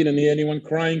 I didn't hear anyone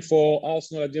crying for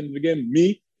Arsenal at the end of the game.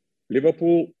 Me,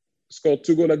 Liverpool scored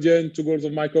 2 goals at the end, 2 goals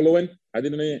of Michael Owen. I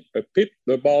didn't hear a pip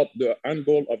about the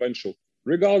handball of Ancho.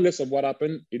 Regardless of what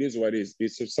happened, it is what it is.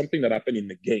 It's something that happened in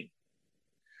the game.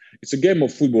 It's a game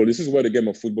of football. This is where the game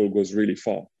of football goes really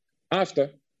far. After,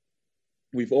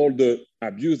 with all the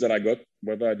abuse that I got,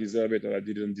 whether I deserve it or I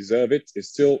didn't deserve it, it's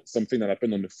still something that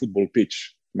happened on the football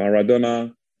pitch.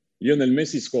 Maradona, Lionel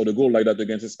Messi scored a goal like that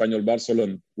against Espanyol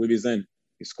Barcelona with his hand.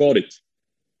 He scored it.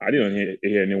 I didn't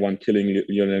hear anyone killing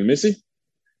Lionel Messi.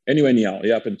 Anyway, anyhow,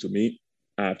 it happened to me.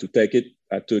 I had to take it.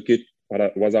 I took it.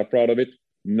 Was I proud of it?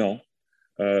 No.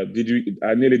 I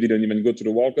nearly didn't even go to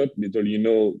the World Cup. Little,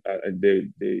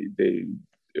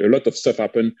 a lot of stuff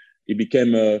happened. It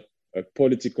became a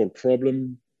political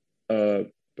problem.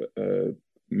 Prime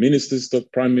ministers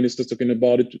talking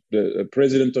about it, the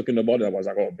president talking about it. I was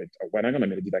like, oh, but when am I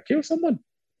going to, did I kill someone?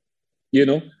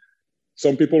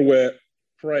 Some people were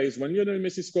praised when Lionel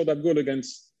Messi scored that goal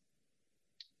against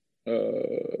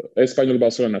Espanyol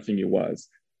Barcelona, I think it was.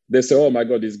 They say, oh my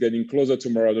God, he's getting closer to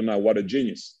Maradona. What a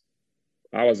genius.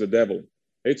 I was the devil.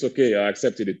 It's okay. I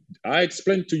accepted it. I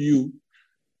explained to you.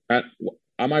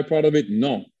 Am I proud of it?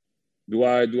 No. Do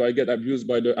I get abused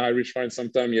by the Irish fans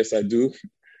sometimes? Yes, I do.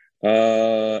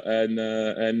 And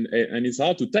it's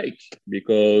hard to take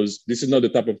because this is not the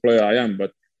type of player I am.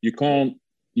 But you can't.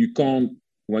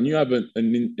 When you have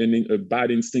a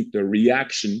bad instinct, the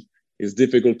reaction is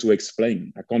difficult to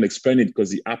explain. I can't explain it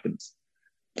because it happens.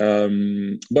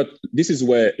 But this is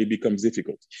where it becomes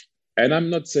difficult. And I'm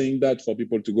not saying that for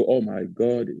people to go, oh my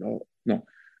God, no.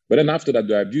 But then after that,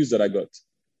 the abuse that I got,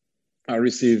 I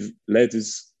received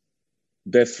letters,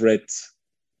 death threats.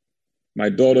 My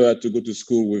daughter had to go to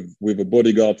school with a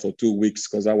bodyguard for 2 weeks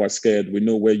because I was scared. We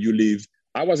know where you live.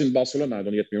 I was in Barcelona,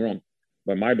 don't get me wrong,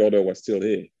 but my daughter was still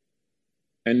here.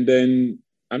 And then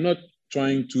I'm not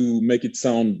trying to make it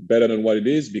sound better than what it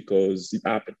is because it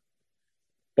happened.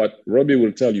 But Robbie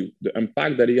will tell you the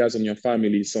impact that he has on your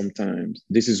family sometimes,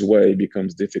 this is where it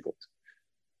becomes difficult.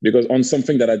 Because on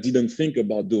something that I didn't think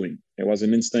about doing, it was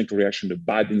an instinct reaction, a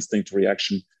bad instinct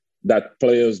reaction that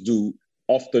players do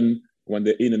often when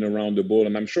they're in and around the ball.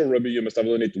 And I'm sure, Robbie, you must have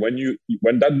done it.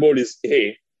 When that ball is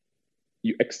here,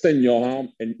 you extend your arm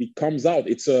and it comes out.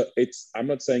 I'm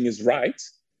not saying it's right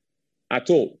at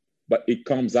all, but it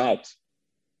comes out.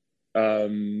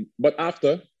 But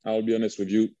after, I'll be honest with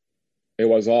you, it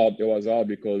was hard. It was hard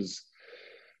because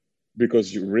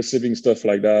you're receiving stuff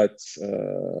like that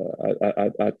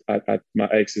at my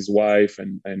ex's wife,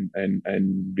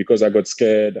 and because I got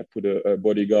scared, I put a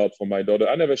bodyguard for my daughter.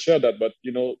 I never shared that, but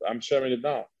I'm sharing it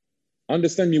now.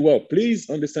 Understand me well, please.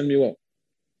 Understand me well.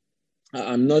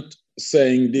 I'm not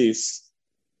saying this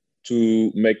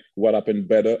to make what happened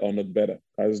better or not better.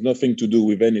 It has nothing to do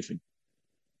with anything.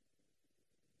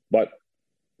 But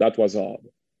that was hard.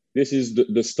 This is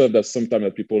the stuff that sometimes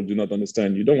that people do not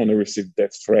understand. You don't want to receive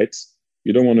death threats.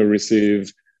 You don't want to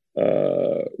receive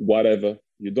whatever.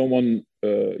 You don't want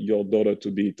your daughter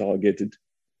to be targeted.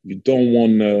 You don't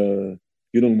want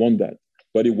that.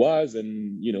 But it was,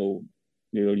 and you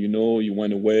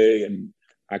went away, and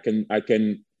I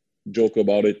can joke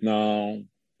about it now.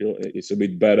 It's a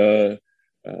bit better.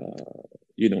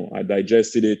 I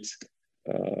digested it.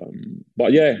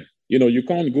 But yeah. You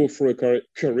can't go through a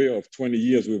career of 20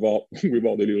 years without a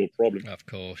little problem. Of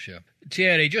course, yeah.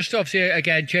 Thierry, just obviously,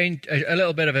 again, change a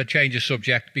little bit of a change of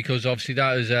subject, because obviously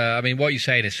that is, what you're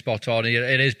saying is spot on.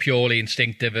 It is purely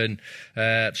instinctive, and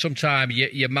sometimes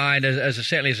your mind,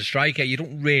 certainly as a striker, you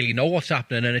don't really know what's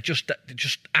happening, and it just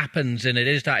happens, and it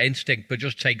is that instinct, but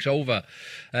just takes over.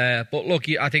 But look,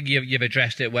 I think you've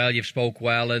addressed it well, you've spoke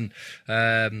well, and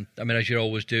as you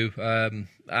always do,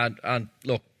 and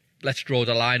look, let's draw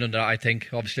the line under that, I think,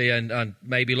 obviously, and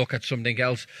maybe look at something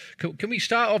else. Can we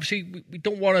start? Obviously, we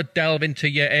don't want to delve into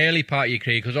your early part of your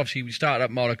career, because obviously we started at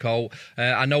Monaco.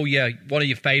 I know one of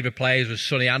your favourite players was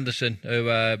Sonny Anderson,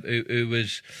 who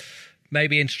was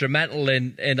maybe instrumental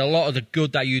in a lot of the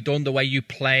good that you've done, the way you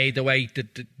played, the way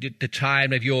the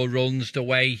time of your runs, the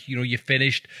way you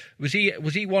finished. Was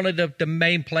he one of the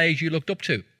main players you looked up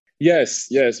to? Yes,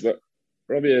 but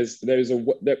Robbie,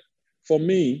 for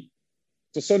me.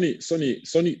 So Sonny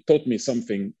taught me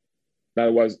something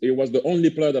it was the only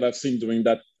player that I've seen doing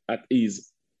that at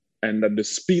ease and at the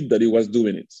speed that he was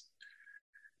doing it.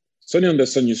 Sonny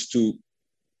Anderson used to,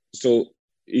 so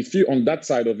if you're on that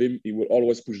side of him, he will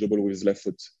always push the ball with his left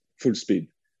foot, full speed.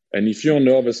 And if you're on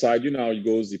the other side, how he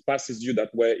goes, he passes you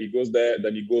that way, he goes there,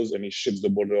 then he goes and he shifts the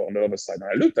ball on the other side. And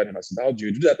I looked at him, I said, how do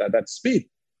you do that at that speed?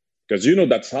 Because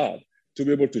that's hard. To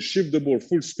be able to shift the ball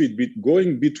full speed,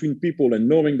 going between people and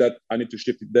knowing that I need to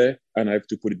shift it there and I have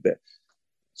to put it there.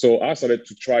 So I started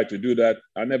to try to do that.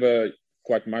 I never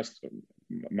quite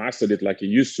mastered it like he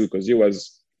used to, because he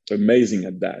was amazing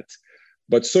at that.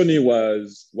 But Sonny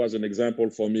was an example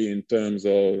for me in terms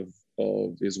of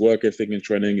his work ethic and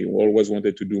training. He always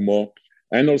wanted to do more.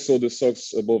 And also the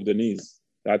socks above the knees.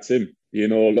 That's him.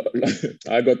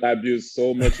 I got abused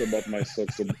so much about my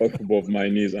socks above my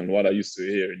knees and what I used to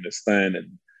hear in the stand,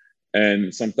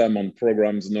 and sometimes on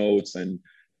programs notes, and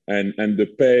the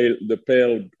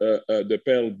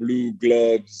pale blue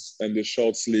gloves and the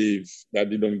short sleeve that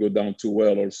didn't go down too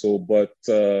well also. But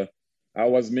that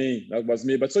was me.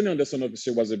 But Sonny Anderson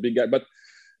obviously was a big guy. But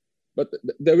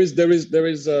there is I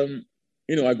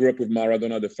grew up with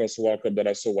Maradona. The first World Cup that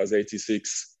I saw was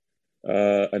 '86.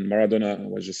 And Maradona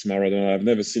was just Maradona. I've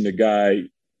never seen a guy.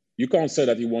 You can't say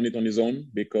that he won it on his own,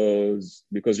 because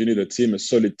you need a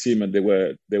solid team, and they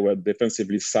were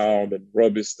defensively sound and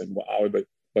robust and whatever.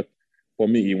 But for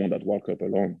me, he won that World Cup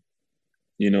alone.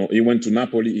 He went to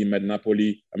Napoli. He met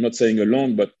Napoli. I'm not saying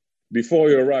alone, but before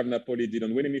he arrived, Napoli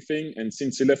didn't win anything, and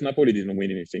since he left Napoli, didn't win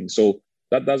anything. So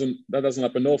that doesn't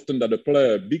happen often, that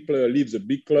a big player leaves a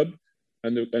big club,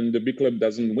 and the big club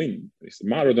doesn't win.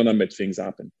 Maradona made things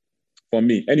happen. For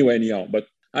me, anyway, anyhow. But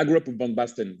I grew up with Van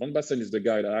Basten. Van Basten is the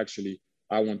guy that actually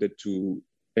I wanted to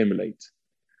emulate,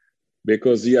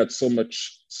 because he had so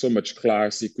much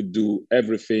class. He could do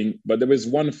everything. But there was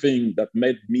one thing that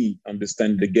made me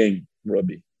understand the game,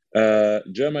 Robbie.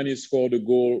 Germany scored a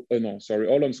goal.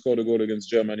 Holland scored a goal against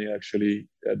Germany, actually,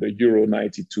 at the Euro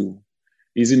 92.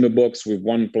 He's in the box with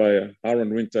one player.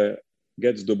 Aaron Winter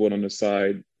gets the ball on the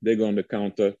side. They go on the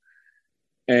counter.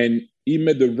 And he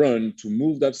made the run to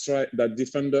move that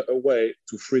defender away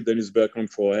to free Dennis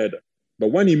Bergkamp for a header.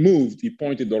 But when he moved, he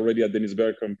pointed already at Dennis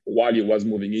Bergkamp while he was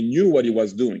moving. He knew what he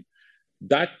was doing.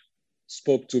 that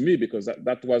spoke to me because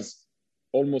that was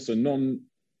almost a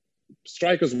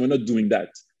strikers were not doing that.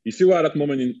 If you are at that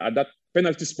moment at that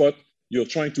penalty spot, you're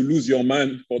trying to lose your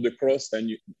man for the cross, and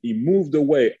he moved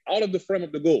away out of the frame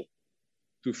of the goal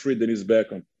to free Dennis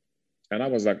Bergkamp. And I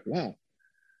was like, wow.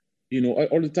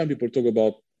 All the time people talk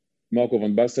about Marco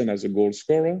van Basten as a goal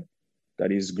scorer,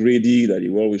 that he's greedy, that he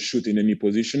will always shoot in any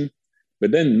position.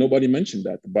 But then nobody mentioned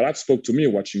that. But that spoke to me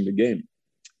watching the game.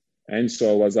 And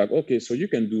so I was like, okay, so you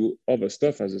can do other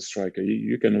stuff as a striker.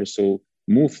 You can also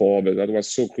move forward. That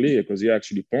was so clear because he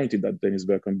actually pointed at Dennis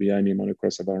Bergkamp behind him on the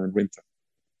cross of Aaron Winter.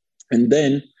 And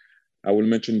then I will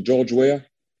mention George Weah,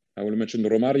 I will mention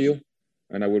Romario,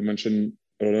 and I will mention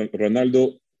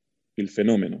Ronaldo il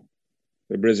Fenomeno,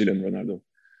 the Brazilian Ronaldo.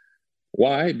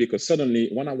 Why? Because suddenly,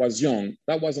 when I was young,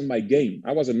 that wasn't my game.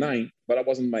 I was a 9, but that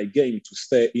wasn't my game to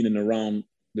stay in and around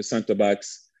the center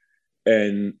backs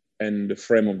and the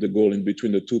frame of the goal in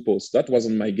between the two posts. That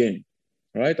wasn't my game,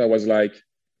 right? I was like,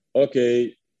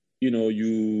 okay, I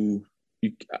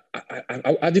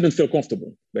didn't feel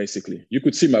comfortable, basically. You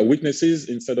could see my weaknesses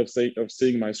instead of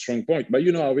seeing my strong point. But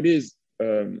you know how it is,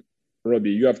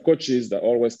 Robbie. You have coaches that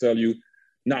always tell you,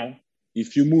 now,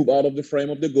 if you move out of the frame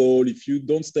of the goal, if you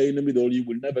don't stay in the middle, you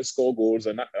will never score goals.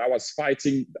 And I was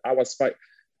fighting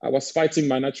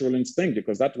my natural instinct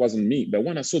because that wasn't me. But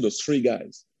when I saw those 3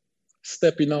 guys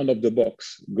stepping out of the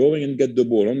box, going and get the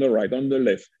ball on the right, on the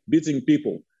left, beating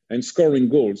people and scoring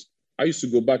goals, I used to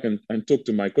go back and talk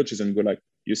to my coaches and go like,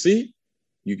 you see,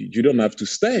 you don't have to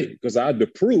stay, because I had the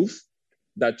proof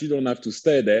that you don't have to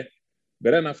stay there.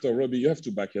 But then after, Robbie, you have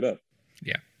to back it up.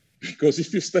 Yeah. Because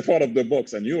if you step out of the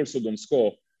box and you also don't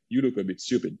score, you look a bit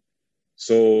stupid.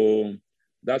 So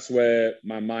that's where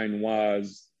my mind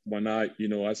was when I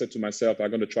said to myself,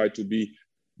 I'm going to try to be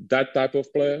that type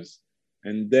of players.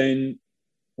 And then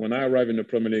when I arrived in the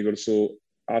Premier League also,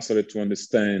 I started to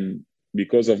understand,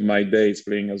 because of my days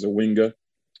playing as a winger,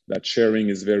 that sharing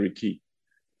is very key.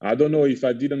 I don't know if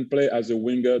I didn't play as a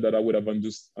winger that I would have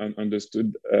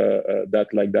understood that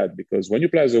like that. Because when you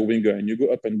play as a winger and you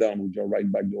go up and down with your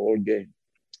right back the whole game,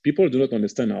 people do not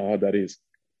understand how hard that is.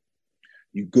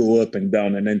 You go up and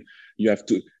down, and then you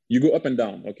go up and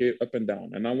down, okay, up and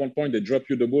down. And at one point, they drop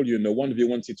you the ball, you're in a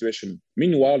 1v1 situation.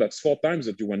 Meanwhile, that's 4 times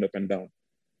that you went up and down.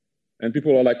 And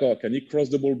people are like, oh, can he cross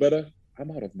the ball better? I'm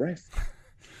out of breath.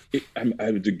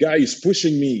 The guy is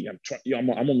pushing me. I'm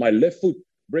on my left foot,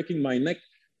 breaking my neck.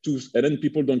 And then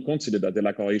people don't consider that. They're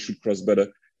like, oh, he should cross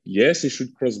better. Yes, he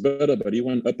should cross better, but he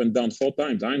went up and down 4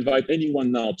 times. I invite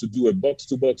anyone now to do a box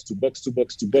to box to box to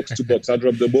box to box to box. I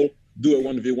drop the ball, do a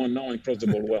 1v1 now and cross the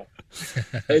ball well.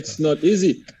 It's not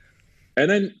easy.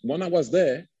 And then when I was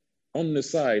there on the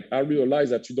side, I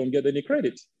realized that you don't get any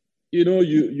credit.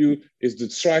 It's the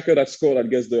striker that scored that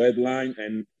gets the headline.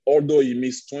 And although he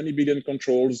missed 20 billion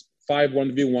controls, 5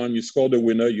 1v1, you score the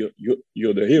winner,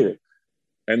 you're the hero.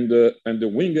 And the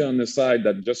winger on the side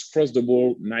that just crossed the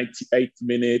ball 98th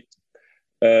minute,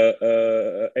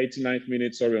 89th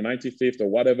minute, or 95th, or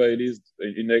whatever it is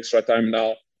in extra time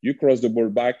now, you cross the ball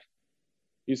back,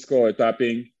 he scored a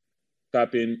tapping,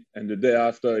 and the day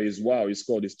after is, wow, he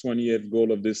scored his 20th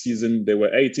goal of the season. There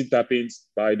were 80 tappings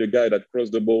by the guy that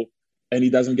crossed the ball, and he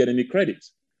doesn't get any credit.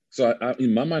 So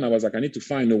in my mind, I was like, I need to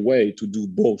find a way to do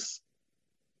both.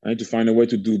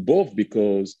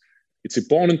 Because it's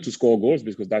important to score goals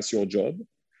because that's your job.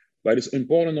 But it's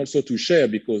important also to share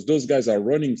because those guys are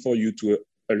running for you to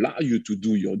allow you to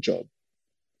do your job.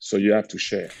 So you have to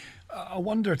share. I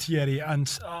wonder, Thierry,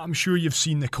 and I'm sure you've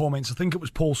seen the comments. I think it was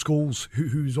Paul Scholes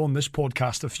who's on this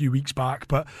podcast a few weeks back,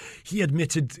 but he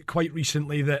admitted quite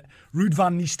recently that Ruud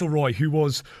van Nistelrooy, who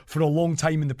was for a long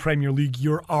time in the Premier League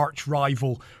your arch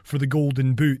rival for the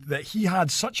Golden Boot, that he had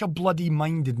such a bloody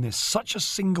mindedness, such a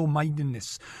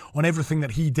single-mindedness on everything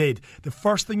that he did. The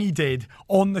first thing he did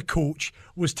on the coach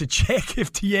was to check if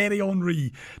Thierry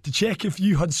Henry, to check if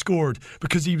you had scored,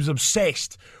 because he was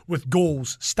obsessed with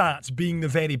goals, stats, being the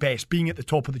very best, being at the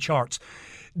top of the charts.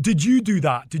 Did you do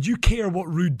that? Did you care what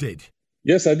Ruud did?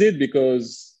 Yes, I did,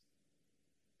 because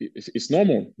it's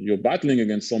normal. You're battling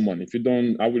against someone. If you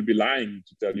don't, I will be lying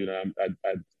to tell you that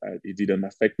it didn't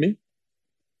affect me.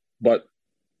 But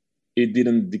it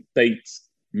didn't dictate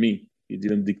me. It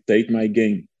didn't dictate my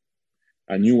game.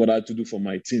 I knew what I had to do for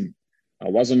my team. I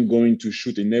wasn't going to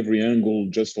shoot in every angle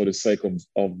just for the sake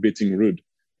of beating Ruud.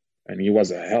 And he was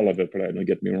a hell of a player, don't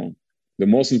get me wrong. The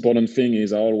most important thing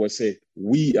is I always say,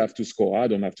 we have to score. I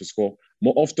don't have to score.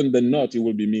 More often than not, it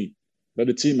will be me. But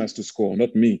the team has to score,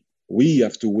 not me. We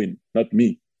have to win, not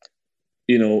me.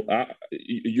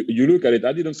 You look at it,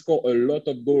 I didn't score a lot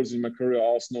of goals in my career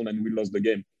at Arsenal and we lost the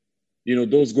game.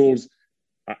 Those goals,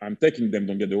 I'm taking them,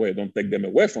 don't get away, don't take them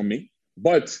away from me.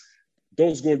 But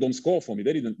those goals don't score for me.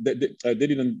 They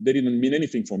didn't mean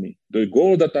anything for me. The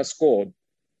goal that I scored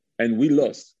and we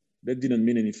lost, that didn't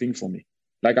mean anything for me.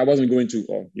 Like I wasn't going to,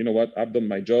 oh, you know what? I've done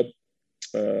my job.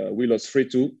 We lost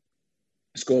 3-2,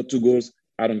 scored 2 goals.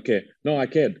 I don't care. No, I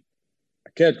cared.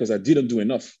 I cared because I didn't do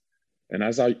enough. And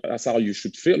that's how you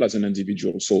should feel as an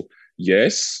individual. So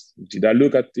yes, did I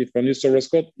look at if Van Nistelrooy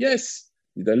scored? Yes.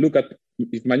 Did I look at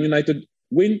if Man United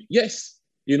win? Yes.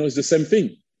 It's the same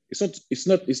thing.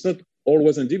 It's not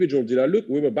always individual. Did I look?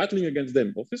 We were battling against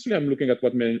them. Obviously, I'm looking at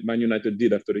what Man United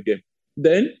did after the game.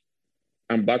 Then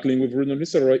I'm battling with Van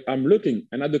Nistelrooy. I'm looking,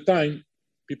 and at the time,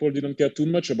 people didn't care too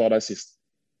much about assists.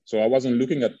 So I wasn't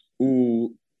looking at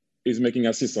who is making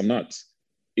assists or not.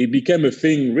 It became a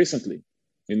thing recently.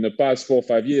 In the past 4 or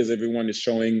 5 years, everyone is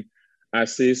showing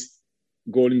assists,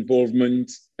 goal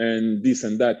involvement, and this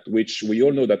and that, which we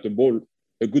all know that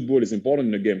a good ball is important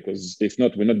in the game, because if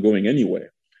not, we're not going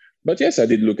anywhere. But yes, I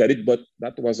did look at it, but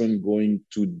that wasn't going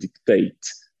to dictate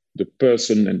the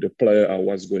person and the player I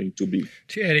was going to be.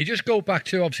 Thierry, just go back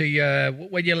to, obviously,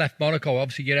 when you left Monaco,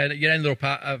 obviously you ended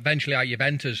up eventually at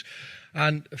Juventus.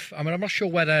 And I mean, I'm not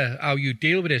sure how you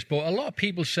deal with this, but a lot of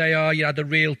people say, oh, you had a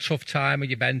real tough time at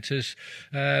Juventus.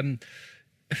 It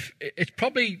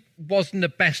probably wasn't the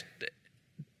best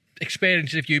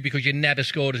experience of you because you never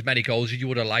scored as many goals as you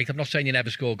would have liked. I'm not saying you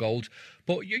never score goals,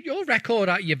 but your record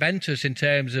at Juventus in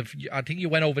terms of, I think you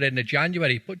went over there in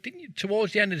January, but didn't you,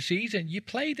 towards the end of the season, you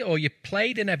played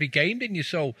in every game, didn't you?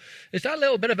 So is that a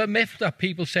little bit of a myth that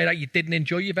people say that you didn't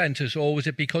enjoy Juventus, or was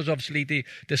it because obviously the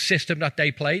system that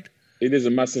they played? It is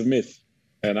a massive myth.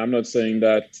 And I'm not saying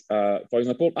that, for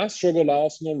example, I struggled at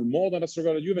Arsenal more than I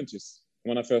struggled at Juventus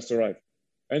when I first arrived.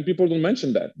 And people don't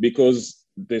mention that because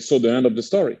they saw the end of the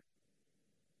story.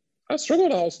 I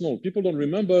struggled at Arsenal. People don't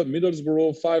remember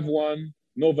Middlesbrough 5-1,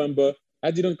 November.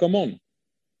 I didn't come on.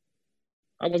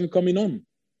 I wasn't coming on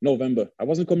November. I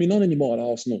wasn't coming on anymore at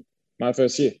Arsenal my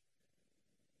first year.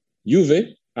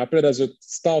 Juve, I played as a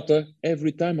starter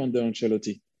every time under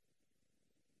Ancelotti.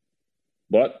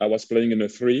 But I was playing in a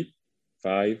 3-5-2.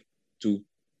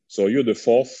 So you're the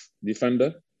 4th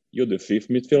defender, you're the 5th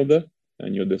midfielder,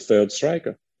 and you're the 3rd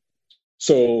striker.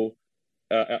 So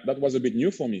that was a bit new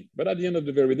for me. But at the end of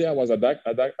the very day, I was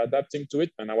adapting to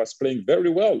it, and I was playing very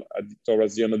well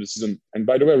towards the end of the season. And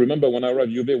by the way, remember when I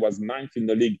arrived, Juve was 9th in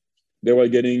the league. There was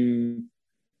that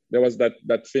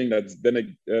thing that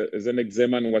Zdenek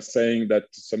Zeman was saying that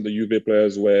some of the Juve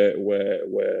players were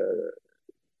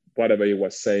whatever he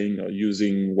was saying or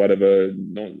using whatever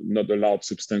not allowed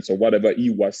substance or whatever he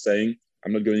was saying.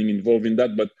 I'm not getting involved in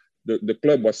that, but the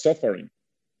club was suffering.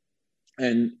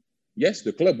 And yes,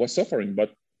 the club was suffering,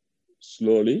 but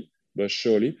slowly but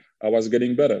surely I was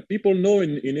getting better. People know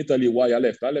in Italy why I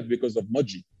left. I left because of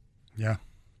Moggi. Yeah.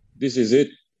 This is it.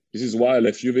 This is why I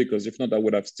left Juve, because if not, I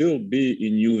would have still be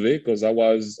in Juve, because I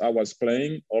was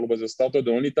playing, always a starter.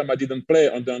 The only time I didn't play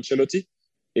under Ancelotti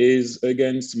is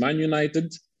against Man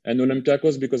United and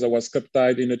Olympiacos, because I was cup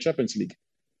tied in the Champions League.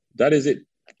 That is it.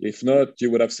 If not,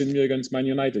 you would have seen me against Man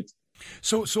United.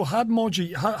 So had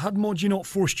Moggi not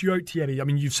forced you out, Thierry? I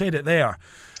mean, you've said it there.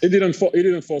 It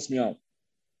didn't force me out.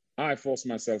 I forced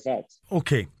myself out.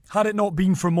 Okay. Had it not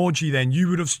been for Moggi, then you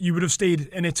would have stayed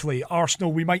in Italy.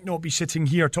 Arsenal, we might not be sitting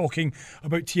here talking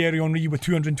about Thierry Henry with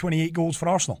 228 goals for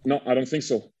Arsenal. No, I don't think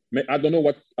so. I don't know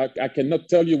what I cannot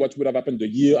tell you what would have happened the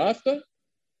year after,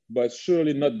 but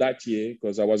surely not that year,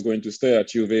 because I was going to stay at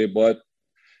Juve. But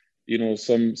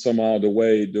somehow the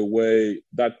way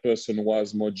that person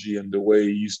was, Moggi, and the way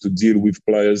he used to deal with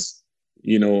players,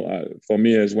 for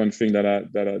me, is one thing that I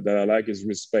like is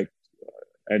respect.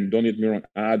 And don't get me wrong,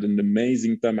 I had an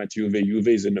amazing time at Juve. Juve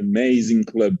is an amazing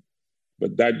club,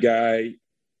 but that guy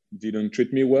didn't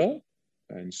treat me well,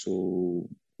 and so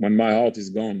when my heart is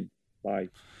gone, bye.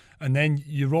 And then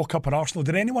you rock up at Arsenal.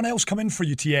 Did anyone else come in for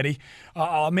you, Thierry?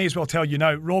 I may as well tell you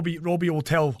now. Robbie will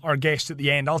tell our guest at the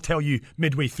end. I'll tell you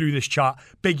midway through this chat.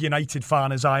 Big United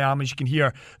fan as I am, as you can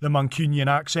hear the Mancunian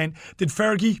accent. Did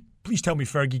Fergie, please tell me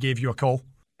Fergie gave you a call?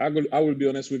 I will be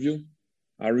honest with you.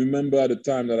 I remember at the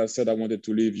time that I said I wanted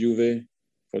to leave Juve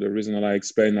for the reason that I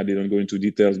explained. I didn't go into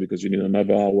details because you need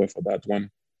another hour for that one.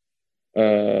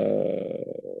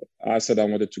 I said I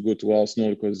wanted to go to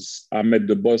Arsenal because I met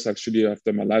the boss actually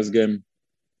after my last game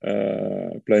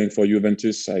playing for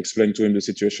Juventus. I explained to him the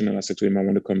situation and I said to him I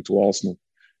want to come to Arsenal.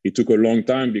 It took a long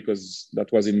time because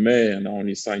that was in May and I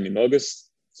only signed in August.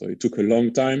 So it took a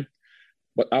long time.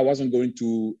 But I wasn't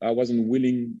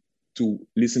willing to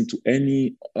listen to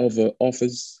any other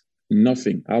offers,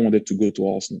 nothing. I wanted to go to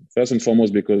Arsenal. First and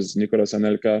foremost because Nicolas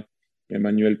Anelka,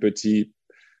 Emmanuel Petit,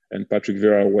 and Patrick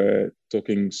Vieira were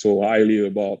talking so highly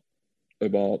about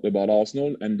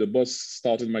Arsenal. And the boss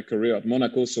started my career at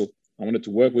Monaco, so I wanted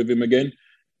to work with him again.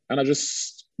 And I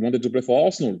just wanted to play for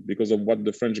Arsenal because of what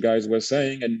the French guys were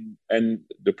saying. And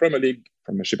the Premier League,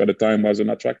 Premiership at the time, was an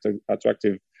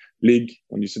attractive league.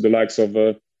 When you see the likes of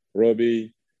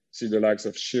Robbie, see the likes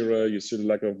of Shearer, you see the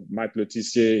likes of Matt Le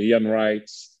Tissier, Ian Wright,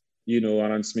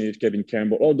 Alan Smith, Kevin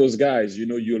Campbell, all those guys,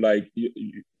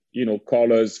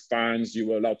 callers, fans, you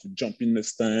were allowed to jump in the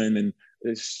stand. And,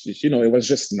 it was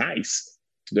just nice.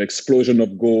 The explosion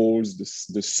of goals,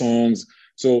 the songs.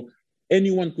 So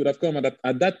anyone could have come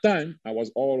at that time. I was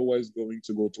always going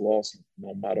to go to Arsenal,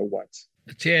 no matter what.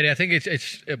 Thierry, I think I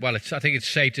think it's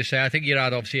safe to say I think you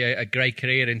had obviously a great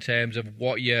career in terms of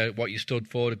what you stood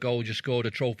for, the goals you scored,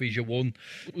 the trophies you won.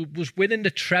 Was winning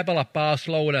the treble at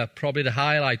Barcelona probably the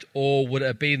highlight, or would it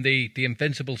have been the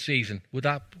Invincible season? Would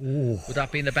that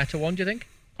been the better one, do you think?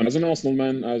 And as an Arsenal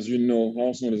man, as you know,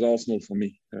 Arsenal is Arsenal for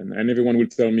me. And everyone will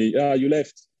tell me, you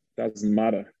left. Doesn't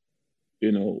matter.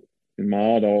 In my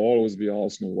heart, I'll always be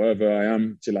Arsenal. Wherever I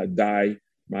am till I die,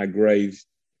 my grave,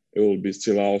 it will be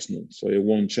still Arsenal. So it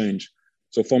won't change.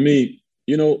 So for me,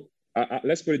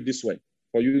 let's put it this way.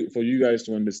 For you guys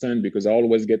to understand, because I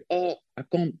always get, I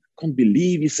can't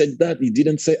believe he said that. He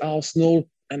didn't say Arsenal.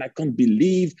 And I can't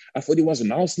believe, I thought he was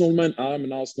an Arsenal man. I'm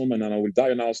an Arsenal man and I will die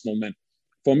an Arsenal man.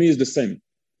 For me, it's the same.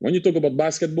 When you talk about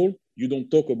basketball, you don't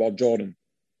talk about Jordan.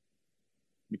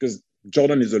 Because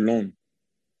Jordan is alone.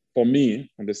 For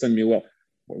me, understand me well.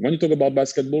 When you talk about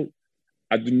basketball,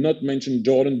 I do not mention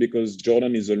Jordan because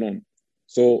Jordan is alone.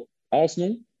 So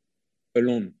Arsenal,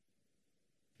 alone.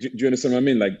 Do you understand what I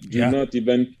mean? Not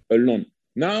even alone.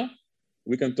 Now,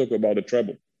 we can talk about the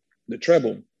treble. The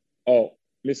treble. Oh,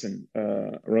 listen,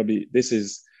 Robbie, this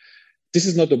is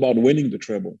not about winning the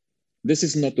treble. This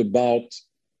is not about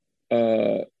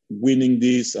winning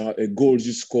these goals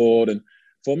you scored. And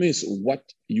for me, it's what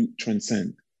you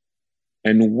transcend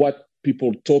and what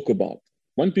people talk about.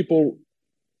 When people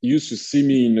used to see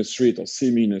me in the street,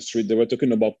 they were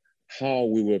talking about how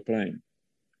we were playing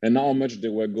and how much they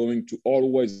were going to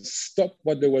always stop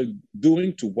what they were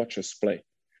doing to watch us play.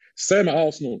 Same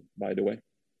Arsenal, by the way.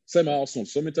 Same Arsenal.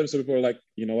 So many times people are like,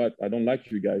 you know what, I don't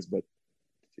like you guys, but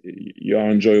you are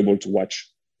enjoyable to watch.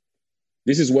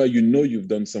 This is where you've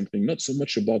done something, not so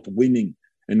much about winning,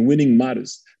 and winning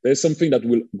matters. There's something that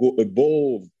will go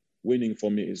above winning for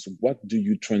me is what do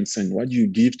you transcend? What do you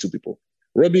give to people?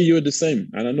 Robbie, you're the same.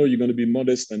 And I know you're going to be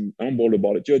modest and humble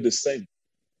about it. You're the same.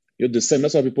 You're the same.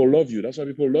 That's why people love you. That's why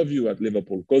people love you at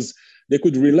Liverpool, because they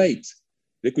could relate.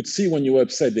 They could see when you were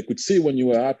upset. They could see when you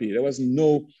were happy.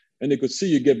 And they could see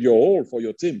you gave your all for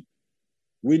your team,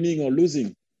 winning or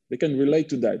losing. They can relate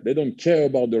to that. They don't care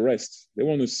about the rest. They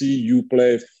want to see you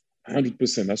play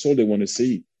 100%. That's all they want to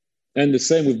see. And the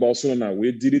same with Barcelona.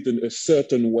 We did it in a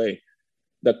certain way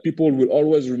that people will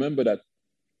always remember that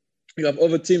you have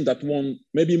other teams that won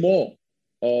maybe more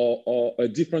or a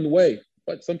different way,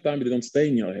 but sometimes they don't stay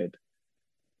in your head.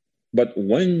 But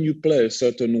when you play a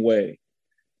certain way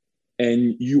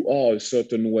and you are a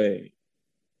certain way,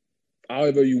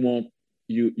 however you want,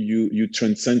 you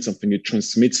transcend something, you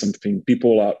transmit something.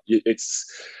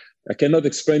 I cannot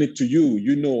explain it to you.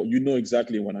 You know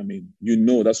exactly what I mean.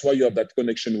 That's why you have that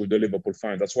connection with the Liverpool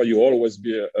fans. That's why you always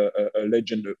be a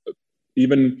legend.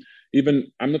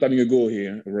 Even I'm not having a go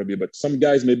here, Robbie, but some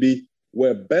guys maybe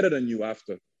were better than you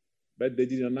after, but they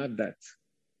didn't have that.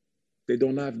 They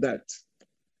don't have that.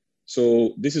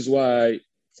 So this is why,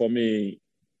 for me,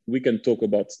 we can talk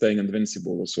about staying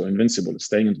invincible. Staying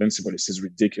invincible is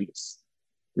ridiculous.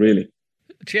 Really.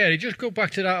 Thierry, just go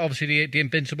back to that, obviously, the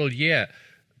invincible year.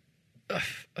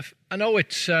 I know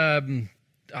it's a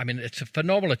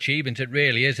phenomenal achievement. It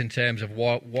really is in terms of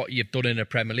what you've done in the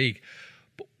Premier League.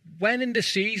 But when in the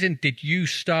season did you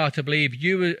start to believe,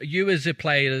 you as a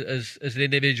player, as an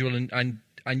individual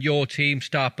and your team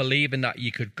start believing that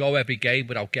you could go every game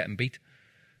without getting beat?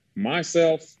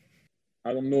 Myself,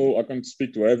 I don't know. I can't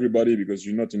speak to everybody because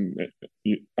you're not in.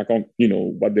 I can't,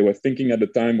 what they were thinking at the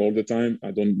time, all the time.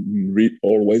 I don't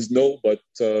always know, but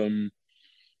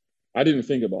I didn't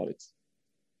think about it.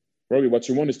 Probably what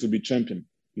you want is to be champion.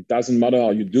 It doesn't matter how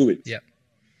you do it. Yeah.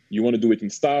 You want to do it in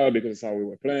style because it's how we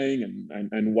were playing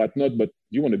and whatnot, but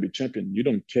you want to be champion. You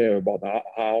don't care about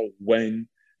how, when,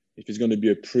 if it's going to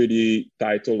be a pretty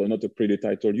title or not a pretty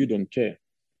title. You don't care.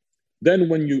 Then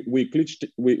when we clinched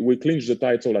the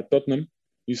title at Tottenham,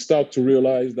 you start to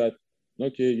realize that,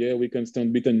 okay, yeah, we can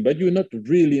stand beaten, but you're not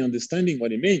really understanding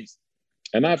what it means.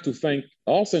 And I have to thank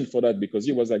Arsene for that, because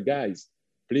he was like, guys,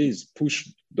 please push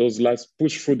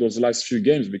through those last few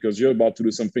games, because you're about to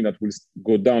do something that will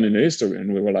go down in history.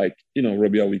 And we were like,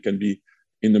 Robbie, we can be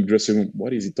in the dressing room.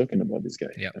 What is he talking about, this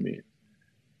guy? Yeah. I mean,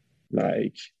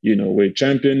 like, we're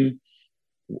champion.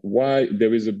 Why?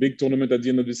 There is a big tournament at the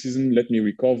end of the season. Let me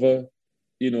recover,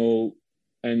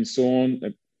 and so on.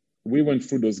 We went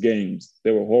through those games.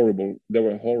 They were horrible. They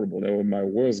were my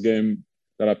worst game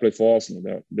that I played for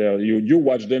Arsenal. You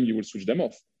watch them, you will switch them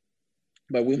off.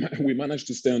 But we managed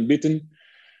to stay unbeaten.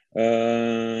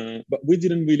 But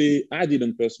I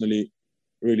didn't personally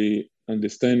really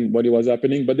understand what was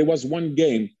happening. But there was one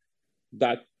game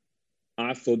that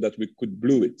I thought that we could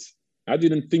blow it. I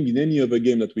didn't think in any other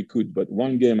game that we could, but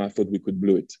one game I thought we could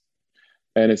blow it.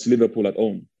 And it's Liverpool at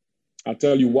home. I'll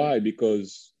tell you why,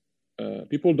 because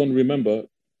people don't remember.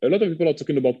 A lot of people are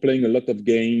talking about playing a lot of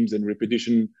games and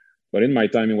repetition, but in my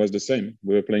time, it was the same.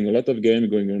 We were playing a lot of games,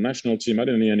 going to a national team. I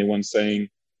didn't hear anyone saying,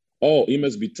 oh, he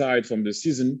must be tired from the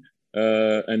season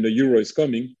and the Euro is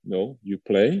coming. No, you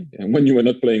play. And when you were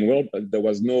not playing well, there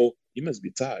was no, he must be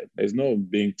tired. There's no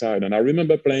being tired. And I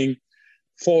remember playing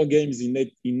 4 games in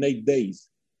 8 days.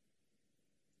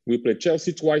 We played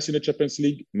Chelsea twice in the Champions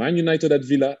League, Man United at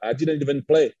Villa. I didn't even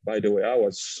play, by the way. I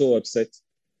was so upset.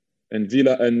 And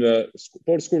Villa and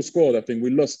Paul Scholes scored. I think we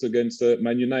lost against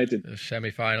Man United. The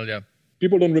semi-final, yeah.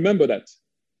 People don't remember that.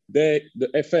 The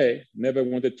FA never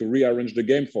wanted to rearrange the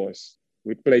game for us.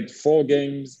 We played 4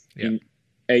 games in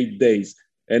 8 days.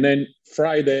 And then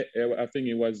Friday, I think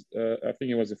it was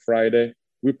a Friday,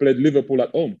 we played Liverpool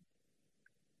at home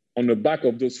on the back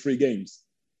of those 3 games.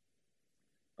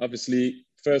 Obviously,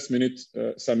 first minute,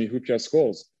 Sami Hyypiä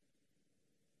scores.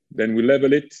 Then we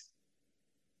level it.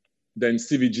 Then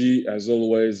Stevie G, as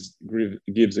always,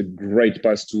 gives a great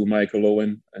pass to Michael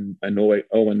Owen, and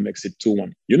Owen makes it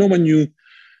 2-1. When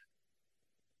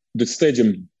the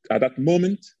stadium at that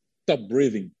moment stopped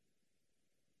breathing,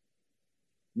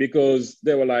 because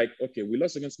they were like, okay, we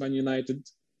lost against Man United.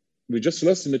 We just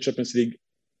lost in the Champions League.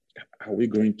 Are we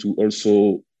going to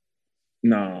also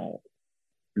now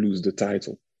lose the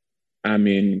title? I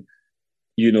mean,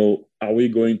 are we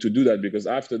going to do that? Because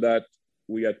after that,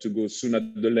 we had to go soon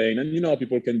at the lane. And how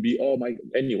people can be, oh my,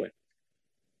 anyway.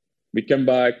 We came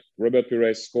back, Robert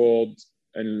Pires scored,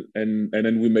 and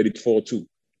then we made it 4-2.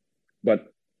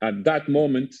 But at that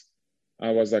moment, I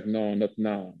was like, no, not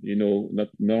now.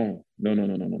 No.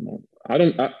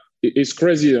 It's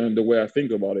crazy the way I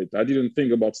think about it. I didn't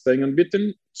think about staying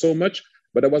unbeaten so much,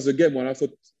 but there was a game when I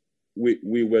thought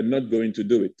we were not going to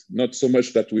do it. Not so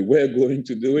much that we were going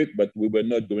to do it, but we were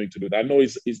not going to do it. I know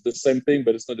it's the same thing,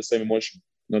 but it's not the same emotion,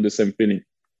 not the same feeling.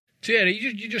 Thierry,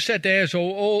 you just said there, so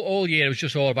all year it was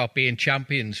just all about being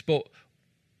champions, but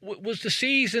was the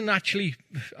season actually,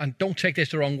 and don't take this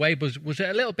the wrong way, but was it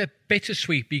a little bit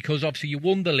bittersweet? Because obviously you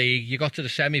won the league, you got to the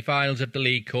semi-finals of the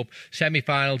League Cup,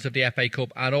 semi-finals of the FA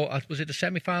Cup, and was it the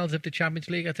semi-finals of the Champions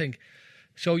League, I think?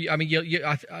 So, I mean,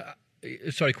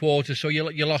 quarters. So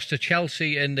you lost to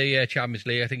Chelsea in the Champions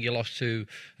League. I think you lost to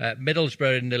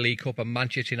Middlesbrough in the League Cup and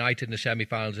Manchester United in the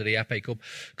semi-finals of the FA Cup.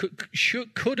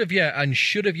 Could have you and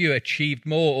should have you achieved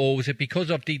more, or was it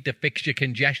because of the fixture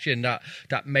congestion that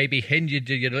maybe hindered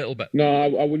you a little bit?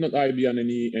 No, I would not be on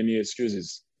any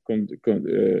excuses.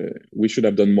 We should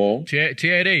have done more.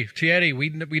 Thierry, we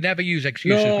never use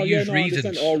excuses. We use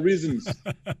reasons. Or reasons.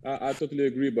 I totally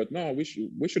agree. But no, we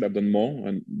should have done more.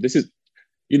 And this is,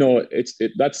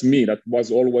 that's me. That was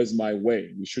always my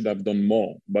way. We should have done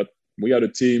more. But we had a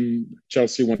team.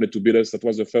 Chelsea wanted to beat us. That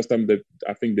was the first time that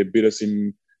I think they beat us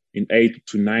in 8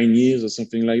 to 9 years or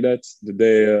something like that. The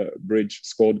day Bridge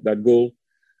scored that goal.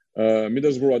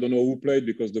 Middlesbrough, I don't know who played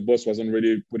because the boss wasn't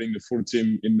really putting the full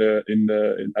team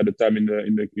at the time in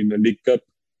the League Cup.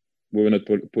 We were not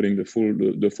putting the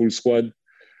full squad.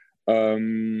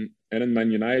 And then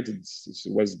Man United,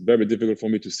 it was very difficult for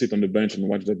me to sit on the bench and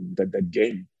watch that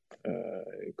game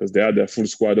because they had their full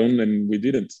squad on and we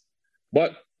didn't.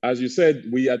 But as you said,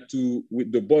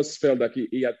 the boss felt like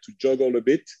he had to juggle a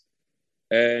bit.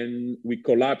 And we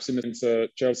collapsed against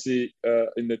Chelsea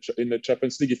in the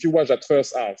Champions League. If you watch that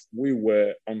first half, we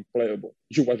were unplayable.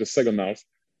 If you watch the second half,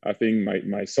 I think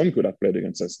my son could have played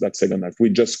against us that second half.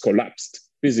 We just collapsed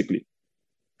physically,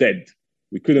 dead.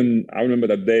 We couldn't. I remember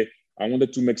that day. I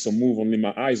wanted to make some move, only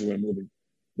my eyes were moving.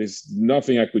 There's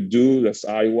nothing I could do. That's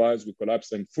how I was. We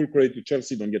collapsed. And full credit to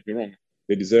Chelsea. Don't get me wrong;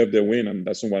 they deserve their win, and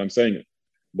that's not what I'm saying.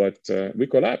 But we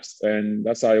collapsed, and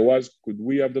that's how it was. Could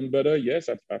we have done better? Yes,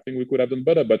 I think we could have done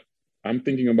better. But I'm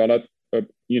thinking about that,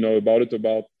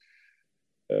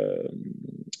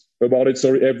 about it.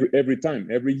 Sorry, every time,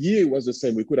 every year was the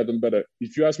same. We could have done better.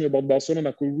 If you ask me about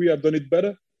Barcelona, could we have done it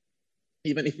better?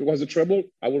 Even if it was a treble,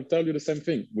 I will tell you the same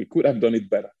thing. We could have done it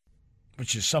better.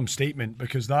 Which is some statement,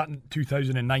 because that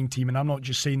 2009 team, and I'm not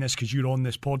just saying this because you're on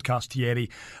this podcast,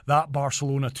 Thierry, that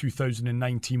Barcelona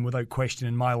 2009 team, without question,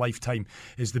 in my lifetime,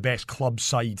 is the best club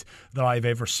side that I've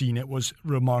ever seen. It was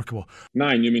remarkable.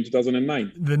 9, you mean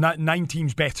 2009? The 9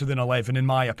 team's better than 11, in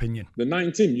my opinion. The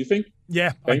 9 team, you think?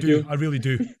 Yeah, Thank I do. you. I really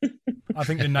do. I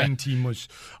think the 9 team was...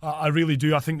 I really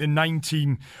do. I think the 9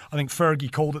 team... I think Fergie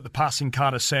called it the passing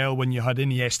carousel when you had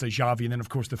Iniesta, Xavi, and then, of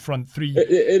course, the front 3.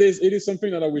 It is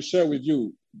something that I will share with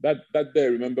you. That day,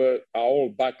 remember, our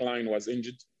whole back line was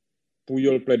injured.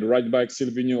 Puyol played right back.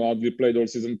 Silvinho hardly played all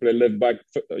season, played left back.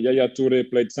 Yaya Toure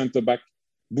played centre back.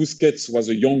 Busquets was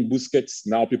a young Busquets.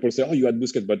 Now people say, oh, you had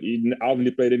Busquets, but he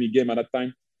hardly played any game at that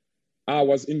time. I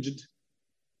was injured.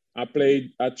 I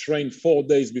trained 4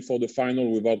 days before the final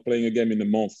without playing a game in a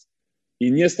month.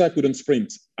 Iniesta couldn't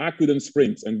sprint. I couldn't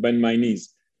sprint and bend my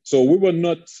knees. So we were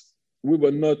not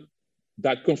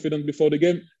that confident before the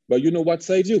game. But you know what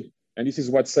saves you? And this is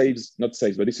what not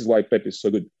saves, but this is why Pep is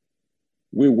so good.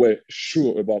 We were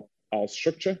sure about our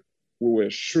structure. We were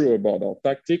sure about our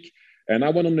tactic. And I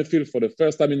went on the field for the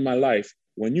first time in my life.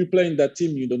 When you play in that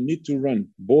team, you don't need to run.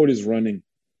 Ball is running.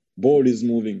 Ball is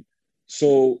moving.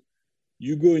 So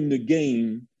you go in the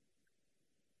game,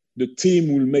 the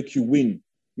team will make you win,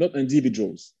 not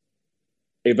individuals.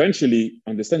 Eventually,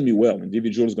 understand me well,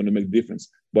 individuals are going to make a difference.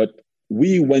 But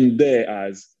we went there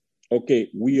as, okay,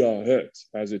 we are hurt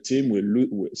as a team.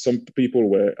 Some people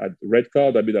were at red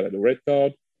card, I at the red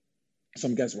card.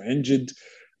 Some guys were injured.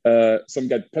 Some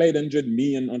guys played injured,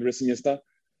 me and Andres Iniesta.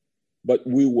 But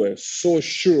we were so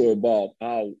sure about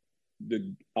our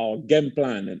game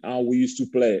plan and how we used to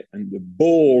play. And the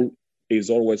ball is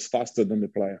always faster than the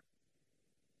player.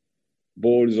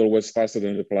 Ball is always faster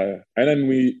than the player. And then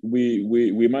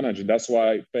we manage it. That's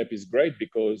why Pep is great,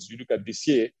 because you look at this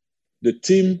year, the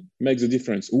team makes a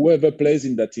difference. Whoever plays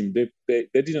in that team, they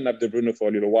didn't have De Bruyne for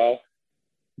a little while.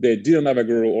 They didn't have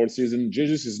Aguero all season.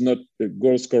 Jesus is not a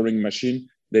goal-scoring machine.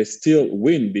 They still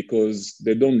win because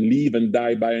they don't live and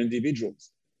die by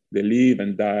individuals. They live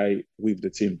and die with the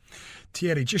team.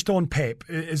 Thierry, just on Pep,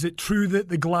 is it true that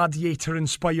the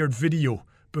Gladiator-inspired video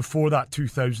before that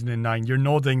 2009, you're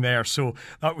nodding there, so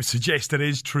that would suggest it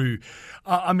is true.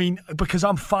 I mean, because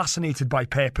I'm fascinated by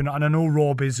Pep, and I know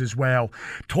Rob is as well.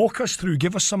 Talk us through,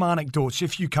 give us some anecdotes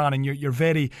if you can, and you're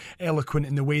very eloquent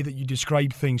in the way that you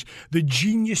describe things. The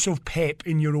genius of Pep,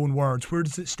 in your own words, where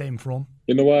does it stem from?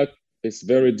 You know what? It's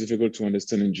very difficult to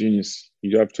understand in genius.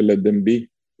 You have to let them be.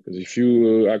 Because if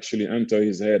you actually enter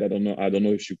his head, I don't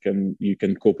know if you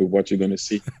can cope with what you're going to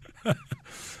see.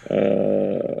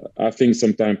 I think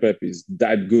sometimes Pep is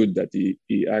that good that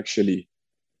he actually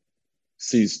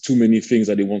sees too many things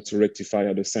that he wants to rectify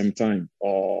at the same time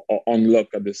or unlock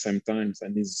at the same time,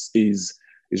 and he sees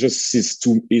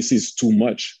too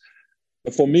much.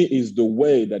 But for me, it's the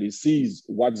way that he sees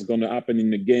what's going to happen in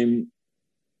the game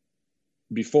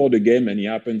before the game, and it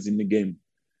happens in the game.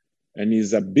 And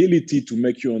his ability to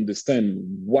make you understand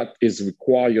what is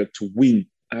required to win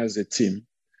as a team,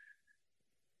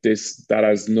 is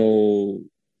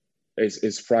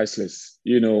priceless.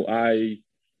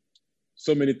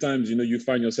 So many times, you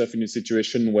find yourself in a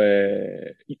situation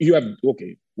where we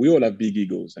all have big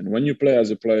egos. And when you play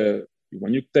as a player,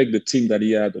 when you take the team that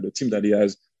he had or the team that he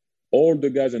has, all the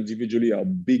guys individually are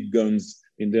big guns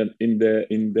in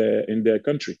their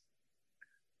country.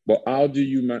 But how do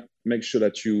you make sure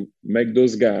that you make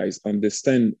those guys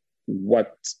understand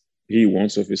what he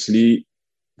wants, obviously,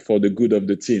 for the good of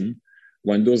the team,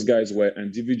 when those guys were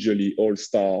individually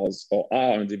all-stars or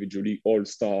are individually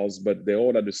all-stars, but they're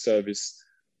all at the service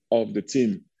of the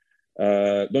team.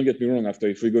 Don't get me wrong,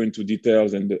 if we go into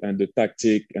details and the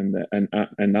tactic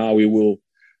and how he will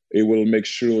make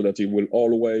sure that he will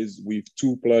always, with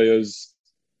 2 players,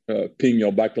 ping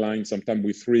your back line, sometimes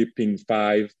with 3, ping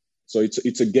 5. So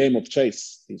it's a game of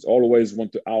chase. He's always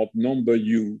want to outnumber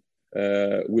you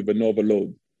with an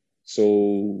overload.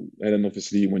 So, and then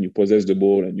obviously when you possess the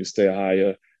ball and you stay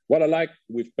higher, what I like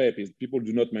with Pep is people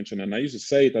do not mention, and I used to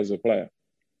say it as a player,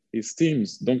 his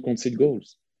teams don't concede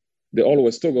goals. They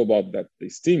always talk about that.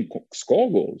 His team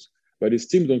score goals, but his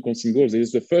team don't concede goals. It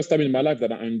is the first time in my life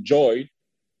that I enjoyed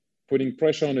putting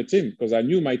pressure on the team because I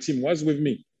knew my team was with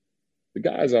me. The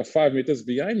guys are 5 meters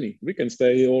behind me. We can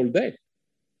stay here all day.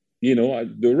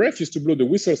 The ref used to blow the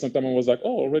whistle sometimes. I was like,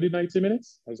 oh, already 90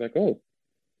 minutes? I was like, oh,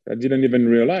 I didn't even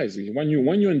realize. When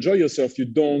you enjoy yourself, you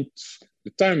don't, the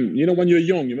time, when you're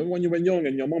young, you remember when you were young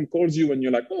and your mom calls you and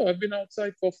you're like, oh, I've been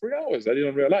outside for 3 hours. I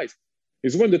didn't realize.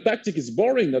 It's when the tactic is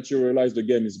boring that you realize the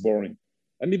game is boring.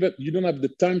 And even you don't have the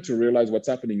time to realize what's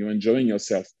happening. You're enjoying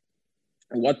yourself.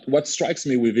 what strikes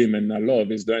me with him and I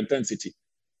love is the intensity.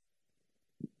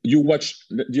 You watch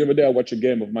the other day. I watched a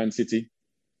game of Man City.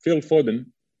 Phil Foden,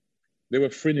 they were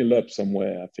 3-0 up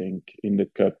somewhere, I think, in the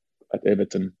cup at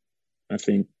Everton. I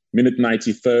think minute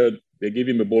 93rd, they gave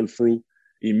him a ball through.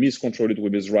 He miscontrolled it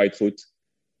with his right foot.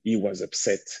 He was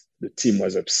upset. The team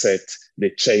was upset.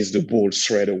 They chased the ball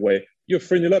straight away. You're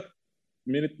 3-0 up,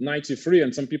 minute 93,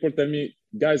 and some people tell me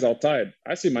guys are tired.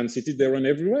 I see Man City, they run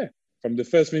everywhere from the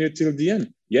first minute till the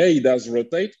end. Yeah, he does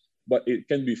rotate, but it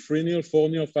can be 3-0,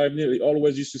 4-0, 5-0. He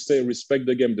always used to say, respect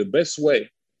the game. The best way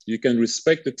you can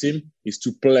respect the team is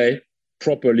to play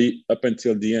properly up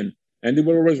until the end. And they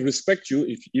will always respect you.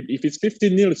 If it's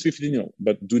 15-0, it's 15-0.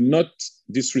 But do not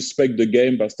disrespect the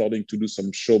game by starting to do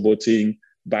some showboating,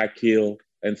 back heel,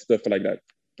 and stuff like that.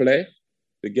 Play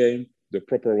the game the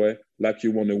proper way, like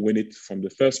you want to win it from the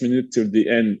first minute till the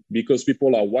end, because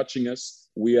people are watching us.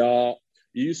 He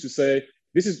used to say,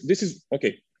 this is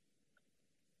okay.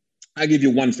 I give you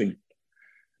one thing.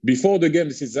 Before the game,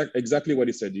 this is exactly what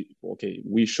he said. Okay,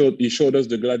 he showed us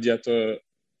the Gladiator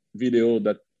video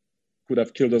that could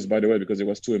have killed us, by the way, because it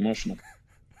was too emotional.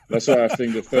 That's why I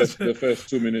think the first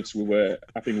 2 minutes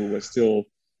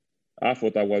I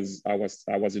thought I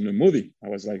was in a movie. I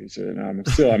was like, I'm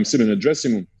still in the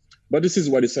dressing room. But this is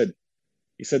what he said.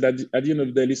 He said that at the end of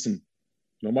the day, listen,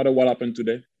 no matter what happened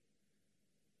today,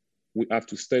 we have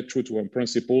to stay true to our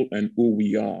principle and who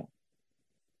we are.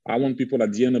 I want people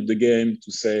at the end of the game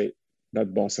to say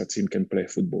that Barca team can play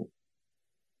football.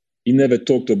 He never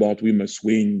talked about we must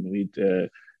win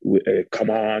come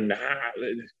on.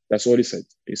 That's what he said.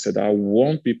 He said, I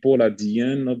want people at the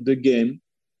end of the game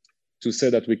to say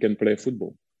that we can play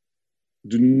football.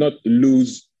 Do not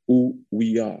lose who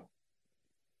we are.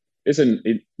 Listen,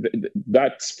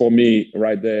 that's for me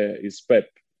right there is Pep.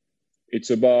 It's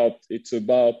about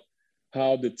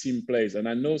how the team plays. And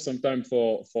I know sometimes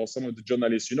for some of the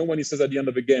journalists, when he says at the end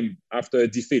of a game after a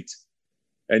defeat,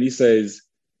 and he says,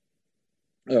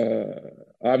 I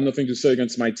have nothing to say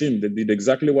against my team. They did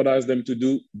exactly what I asked them to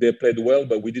do. They played well,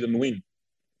 but we didn't win.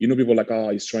 People are like,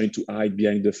 he's trying to hide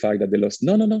behind the fact that they lost.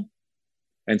 No.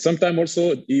 And sometimes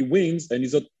also he wins and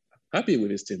he's not happy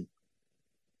with his team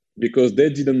because they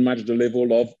didn't match the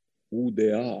level of who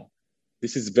they are.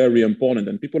 This is very important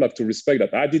and people have to respect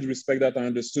that. I did respect that. I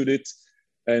understood it.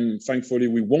 And thankfully,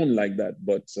 we won like that.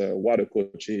 But what a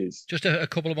coach is. Just a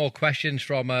couple of more questions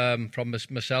from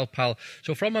myself, pal.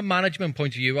 So from a management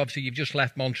point of view, obviously, you've just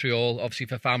left Montreal, obviously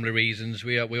for family reasons.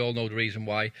 We all know the reason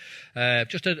why.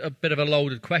 Just a bit of a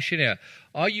loaded question here.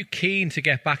 Are you keen to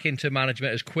get back into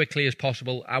management as quickly as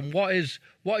possible? And what is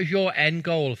your end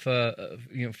goal for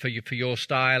your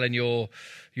style and your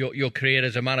career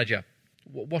as a manager?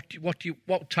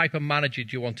 What type of manager do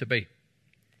you want to be?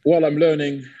 Well, I'm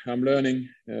learning.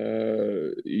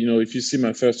 If you see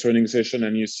my first training session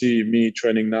and you see me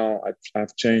training now,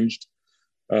 I've changed.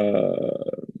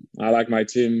 I like my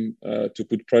team to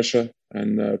put pressure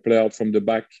and play out from the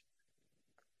back.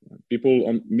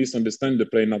 People misunderstand the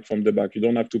playing out from the back. You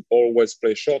don't have to always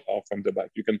play short out from the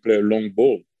back. You can play a long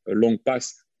ball, a long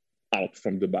pass out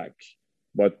from the back.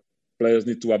 But players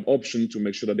need to have option to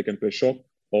make sure that they can play short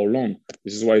or long.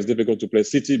 This is why it's difficult to play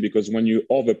City, because when you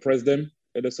overpress them,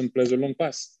 Ederson plays a long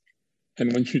pass.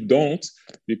 And when you don't,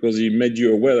 because he made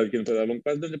you aware that you can play a long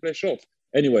pass, then they play short.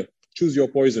 Anyway, choose your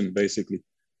poison, basically.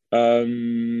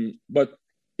 But,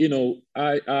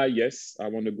 yes, I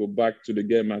want to go back to the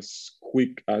game as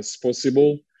quick as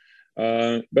possible.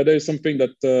 But there's something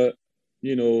that,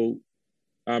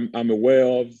 I'm aware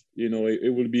of.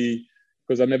 It will be,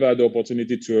 because I never had the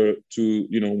opportunity to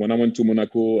when I went to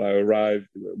Monaco, I arrived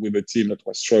with a team that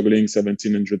was struggling,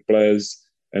 1,700 players.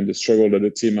 And the struggle that the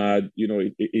team had,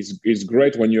 it's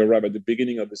great when you arrive at the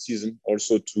beginning of the season,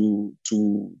 also to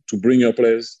bring your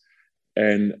players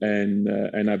and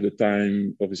have the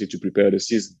time, obviously, to prepare the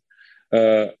season.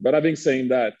 But having said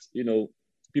that,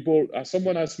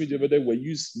 someone asked me the other day, will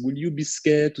you be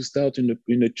scared to start in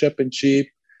the championship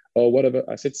or whatever?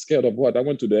 I said, scared of what? I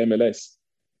went to the MLS.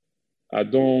 I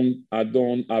don't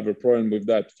have a problem with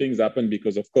that. Things happen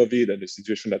because of COVID and the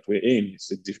situation that we're in.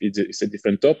 It's a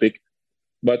different topic.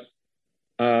 But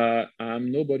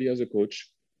I'm nobody as a coach.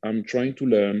 I'm trying to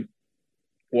learn.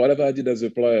 Whatever I did as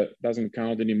a player doesn't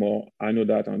count anymore. I know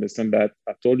that. I understand that.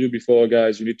 I told you before,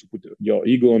 guys, you need to put your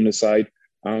ego on the side.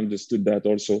 I understood that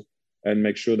also. And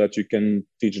make sure that you can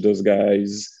teach those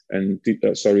guys and teach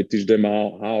them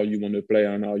how you want to play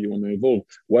and how you want to evolve.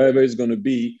 Whatever it's going to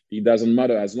be, it doesn't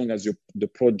matter as long as the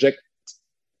project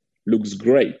looks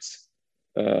great.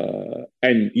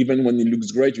 And even when it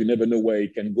looks great, you never know where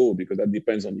it can go, because that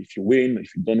depends on if you win,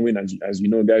 if you don't win. As you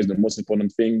know, guys, the most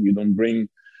important thing, you don't bring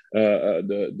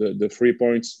the 3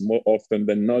 points more often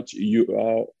than not, you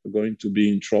are going to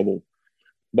be in trouble.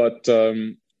 But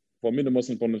for me, the most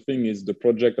important thing is the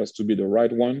project has to be the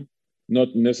right one,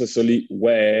 not necessarily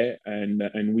where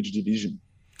and which division.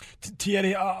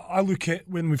 Thierry, I look at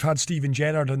when we've had Stephen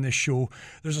Gerrard on this show,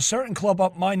 there's a certain club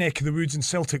up my neck of the woods in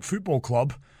Celtic Football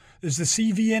Club. Is the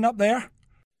CVN up there?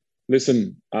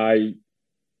 Listen,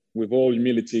 with all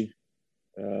humility,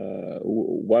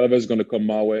 whatever is going to come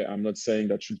my way, I'm not saying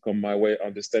that should come my way,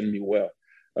 understand me well.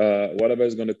 Whatever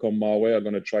is going to come my way, I'm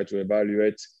going to try to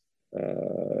evaluate.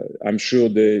 I'm sure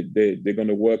they're going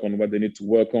to work on what they need to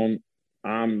work on.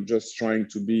 I'm just trying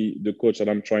to be the coach that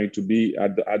I'm trying to be.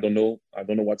 I don't know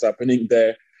what's happening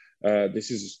there. This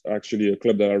is actually a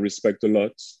club that I respect a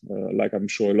lot, like I'm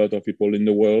sure a lot of people in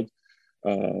the world.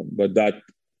 But that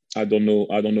I don't know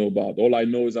about. All I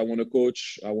know is I want to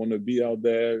coach. I want to be out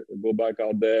there, go back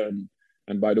out there.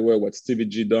 And by the way, what Stevie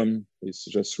G done is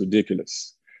just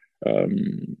ridiculous.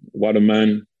 What a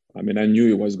man. I mean, I knew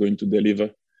he was going to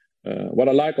deliver. What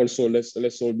I like also,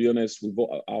 let's all be honest, with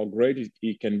how great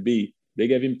he can be. They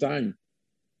gave him time.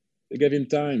 They gave him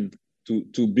time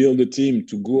to build a team,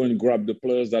 to go and grab the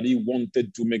players that he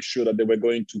wanted to make sure that they were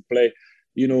going to play.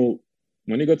 You know,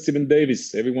 when he got Stephen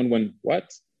Davis, everyone went,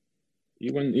 what? He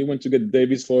went to get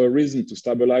Davis for a reason, to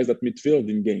stabilize that midfield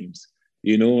in games,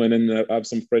 you know, and then have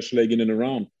some fresh leg in and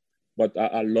around. But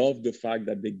I love the fact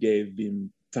that they gave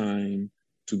him time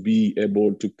to be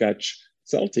able to catch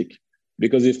Celtic.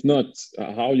 Because if not,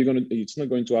 how are you going to, it's not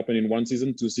going to happen in 1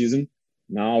 season, 2 seasons.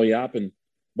 Now it happened.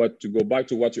 But to go back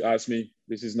to what you asked me,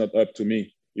 this is not up to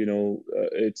me. You know,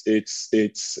 I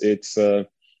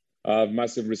have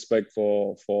massive respect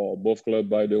for both clubs,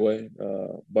 by the way.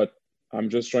 But I'm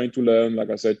just trying to learn. Like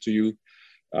I said to you,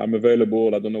 I'm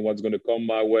available. I don't know what's going to come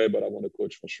my way, but I want to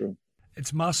coach for sure.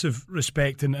 It's massive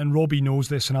respect, and Robbie knows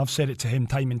this, and I've said it to him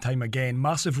time and time again.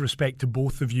 Massive respect to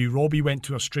both of you. Robbie went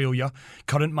to Australia,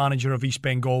 current manager of East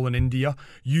Bengal in India.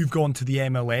 You've gone to the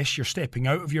MLS. You're stepping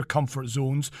out of your comfort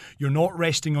zones. You're not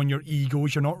resting on your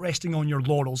egos. You're not resting on your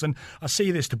laurels. And I say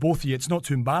this to both of you, it's not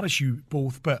to embarrass you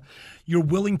both, but you're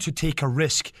willing to take a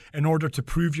risk in order to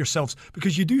prove yourselves,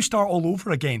 because you do start all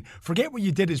over again. Forget what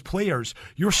you did as players.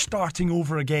 You're starting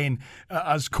over again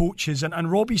as coaches. And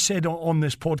Robbie said on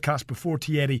this podcast before,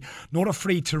 Thierry, not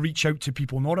afraid to reach out to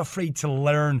people, not afraid to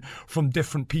learn from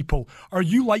different people. Are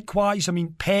you likewise? I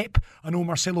mean, Pep, I know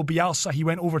Marcelo Bielsa, he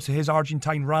went over to his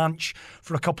Argentine ranch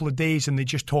for a couple of days and they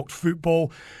just talked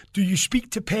football. Do you speak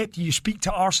to Pep? Do you speak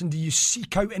to Arsene? Do you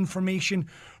seek out information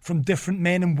from different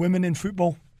men and women in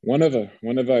football? Whenever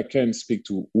I can speak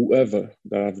to whoever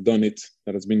that have done it,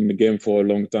 that has been in the game for a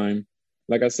long time.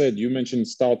 Like I said, you mentioned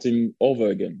starting over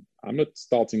again. I'm not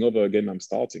starting over again, I'm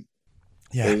starting.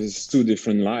 Yeah. It's 2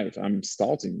 different lives. I'm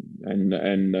starting,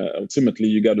 and ultimately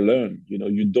you got to learn. You know,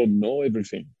 you don't know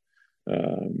everything.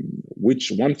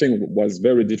 Which one thing was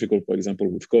very difficult, for example,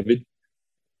 with COVID,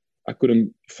 I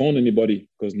couldn't find anybody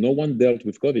because no one dealt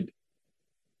with COVID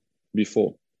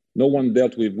before. No one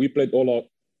dealt with. We played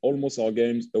almost our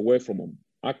games away from home.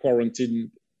 I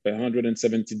quarantined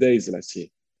 170 days last year.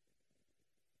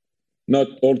 Not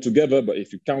all together, but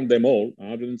if you count them all,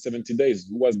 170 days.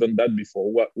 Who has done that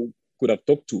before? Who could have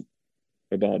talked to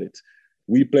about it?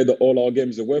 We played all our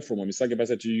games away from home. It's like if I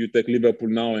said to you, you take Liverpool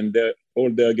now and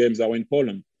all their games are in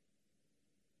Poland.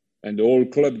 And the whole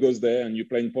club goes there and you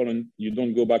play in Poland, you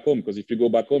don't go back home, because if you go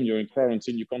back home, you're in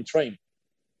quarantine, you can't train.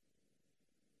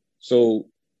 So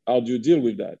how do you deal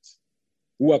with that?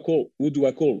 Who do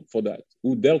I call for that?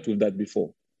 Who dealt with that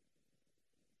before?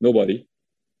 Nobody.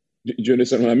 Do you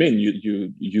understand what I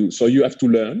mean? So you have to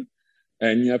learn,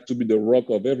 and you have to be the rock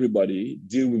of everybody,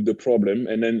 deal with the problem,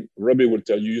 and then Robbie will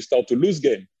tell you start to lose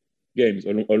games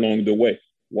along the way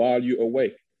while you're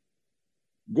away.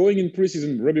 Going in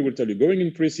preseason, Robbie will tell you, going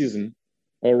in preseason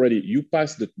already, you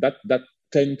passed that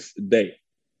 10th day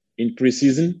in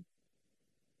preseason.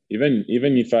 Even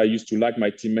if I used to like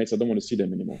my teammates, I don't want to see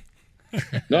them anymore.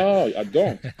 No, I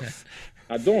don't.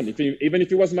 Even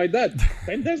if it was my dad,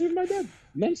 10 days with my dad,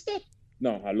 non-stop.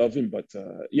 No, I love him, but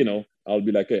I'll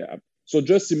be like, hey. So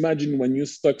just imagine when you're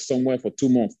stuck somewhere for 2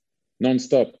 months,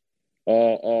 non-stop,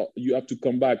 or you have to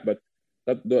come back. But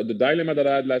the dilemma that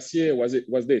I had last year was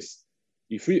this: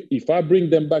 if I bring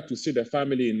them back to see their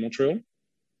family in Montreal,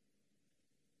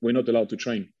 we're not allowed to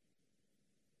train.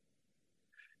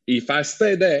 If I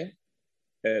stay there,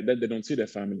 then they don't see their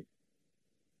family.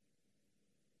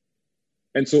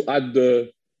 And so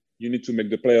you need to make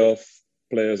the playoff.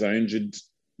 Players are injured.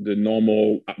 The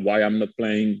normal, why I'm not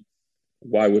playing,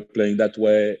 why we're playing that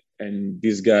way, and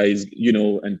these guys,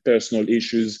 and personal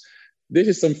issues. This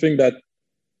is something that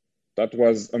that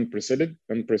was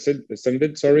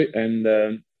unprecedented. Sorry, and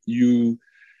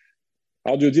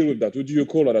how do you deal with that? Who do you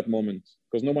call at that moment?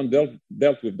 Because no one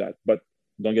dealt with that. But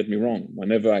don't get me wrong.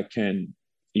 Whenever I can,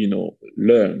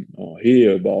 learn or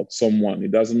hear about someone,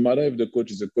 it doesn't matter if the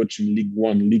coach is a coach in League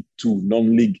One, League Two,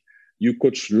 non-league. You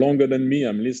coach longer than me,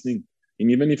 I'm listening.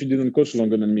 And even if you didn't coach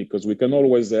longer than me, because we can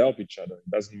always help each other. It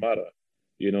doesn't matter.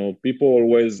 People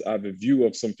always have a view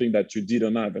of something that you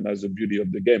didn't have, and that's the beauty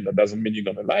of the game. That doesn't mean you're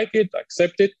going to like it,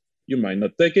 accept it. You might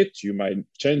not take it. You might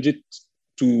change it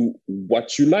to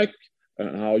what you like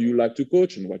and how you like to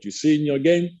coach and what you see in your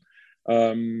game.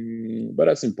 But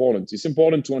that's important. It's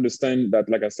important to understand that,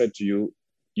 like I said to you,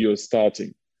 you're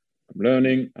starting. I'm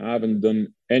learning. I haven't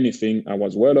done anything. I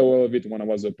was well aware of it when I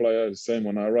was a player. The same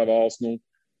when I arrived at Arsenal.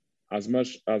 As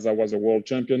much as I was a world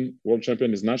champion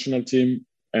is national team,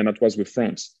 and that was with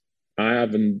France. I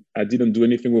didn't do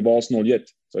anything with Arsenal yet.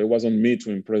 So it wasn't me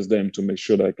to impress them, to make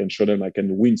sure that I can show them I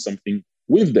can win something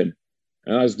with them.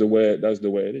 And that's the way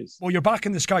it is. Well, you're back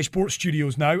in the Sky Sports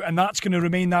studios now, and that's going to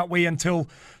remain that way until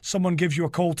someone gives you a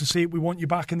call to say we want you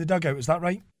back in the dugout. Is that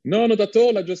right? No, not at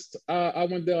all. I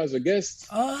went there as a guest.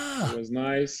 It was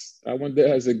nice. I went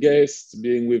there as a guest,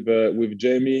 being with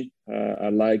Jamie. I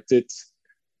liked it.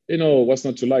 What's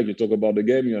not to like? You talk about the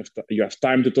game. You have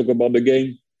time to talk about the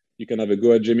game. You can have a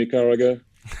go at Jamie Carragher.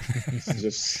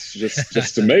 It's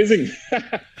just amazing.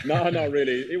 No,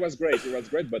 really. It was great.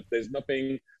 But there's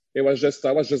nothing. I was just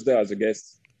there as a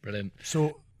guest. Brilliant.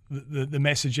 So the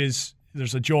message is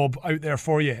there's a job out there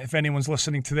for you. If anyone's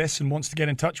listening to this and wants to get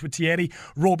in touch with Thierry,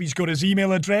 Robbie's got his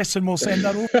email address and we'll send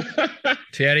that over.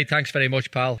 Thierry, thanks very much,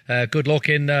 pal. Good luck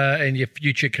in your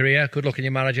future career. Good luck in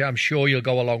your manager. I'm sure you'll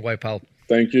go a long way, pal.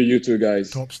 Thank you. You too,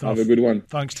 guys. Top stuff. Have a good one.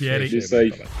 Thanks, Thierry. Be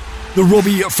safe. The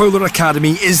Robbie Fowler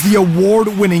Academy is the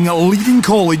award-winning leading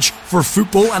college for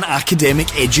football and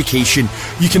academic education.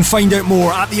 You can find out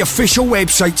more at the official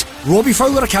website,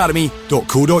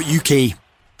 RobbieFowlerAcademy.co.uk.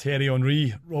 Thierry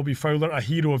Henry, Robbie Fowler, a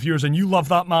hero of yours, and you love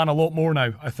that man a lot more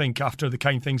now, I think, after the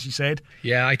kind things he said.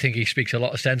 Yeah, I think he speaks a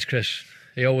lot of sense, Chris.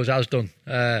 He always has done.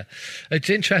 It's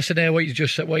interesting there what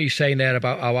you're saying there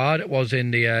about how hard it was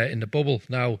in the bubble.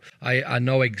 Now I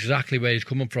know exactly where he's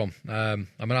coming from.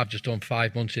 I've just done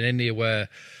 5 months in India where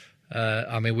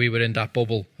we were in that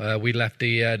bubble. We left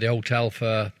the hotel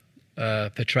for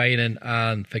training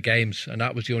and for games, and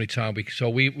that was the only time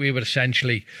we were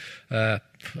essentially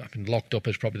locked up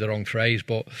is probably the wrong phrase,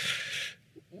 but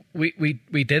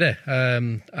we did it,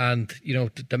 and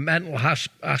the mental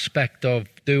aspect of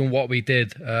doing what we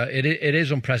did, it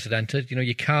is unprecedented.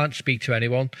 You can't speak to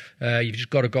anyone, you've just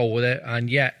got to go with it, and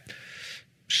yet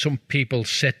some people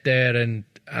sit there and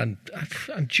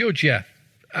judge you,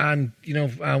 and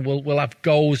and will have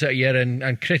goals at you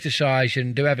and criticise you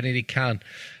and do everything they can.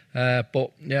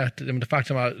 But yeah, the fact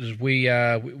of the matter is we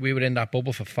were in that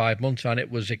bubble for 5 months and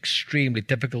it was extremely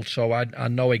difficult. So I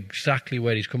know exactly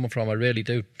where he's coming from. I really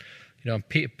do.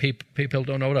 People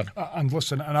don't know that. And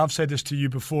listen, and I've said this to you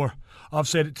before. I've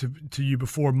said it to you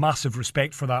before. Massive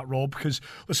respect for that, Rob. Because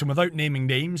listen, without naming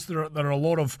names, there are a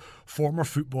lot of former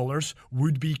footballers,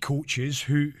 would-be coaches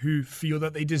who feel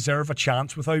that they deserve a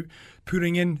chance without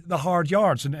putting in the hard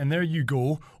yards. And there you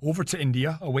go, over to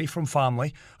India, away from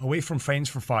family, away from friends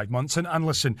for 5 months. And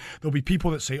listen, there'll be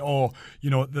people that say,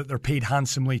 that they're paid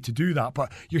handsomely to do that.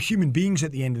 But you're human beings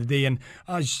at the end of the day. And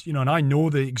as you know, and I know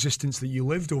the existence that you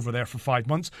lived over there for 5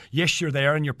 months. Yes, you're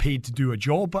there and you're paid to do a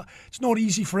job, but it's not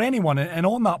easy for anyone. And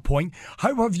on that point,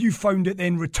 how have you found it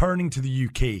then returning to the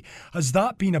UK? Has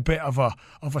that been a bit of a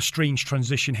strange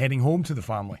transition heading home to the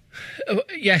family?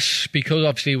 Yes, because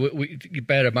obviously you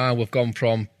bear in mind we've gone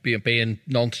from being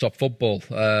non-stop football,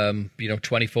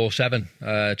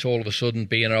 24/7, to all of a sudden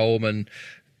being at home and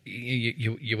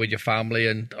you with your family,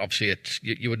 and obviously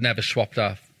you would never swap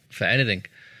that for anything.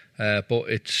 But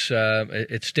it's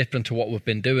different to what we've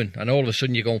been doing, and all of a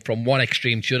sudden you're going from one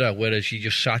extreme to the other. Whereas you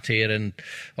just sat here and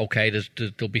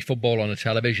there'll be football on the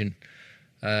television,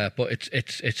 but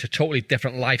it's a totally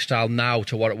different lifestyle now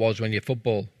to what it was when you're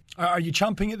football. Are you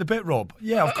champing at the bit, Rob?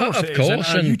 Yeah, of course. Of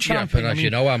course, and you champing? As you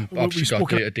know, I'm obviously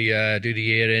got the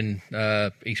year in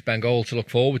East Bengal to look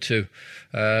forward to.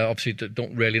 Obviously,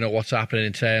 don't really know what's happening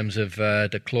in terms of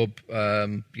the club.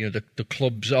 The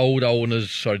club's old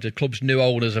owners, the club's new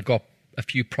owners have got a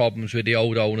few problems with the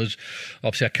old owners.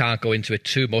 Obviously, I can't go into it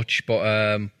too much,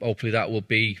 but hopefully that will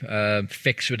be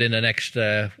fixed within the next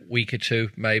week or two,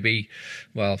 maybe.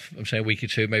 Well, I'm saying a week or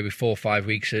two, maybe 4 or 5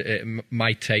 weeks it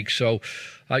might take. So,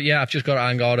 I've just got to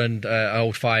hang on and an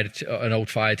old fire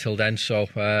till then. So,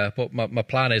 but my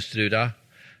plan is to do that.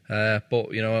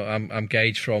 But I'm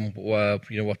gauged from what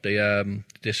the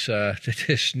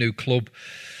this new club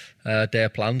their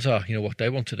plans are, what they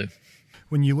want to do.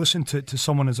 When you listen to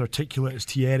someone as articulate as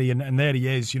Thierry, and there he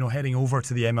is, heading over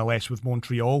to the MLS with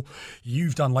Montreal.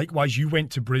 You've done likewise. You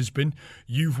went to Brisbane.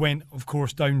 You've went, of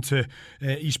course, down to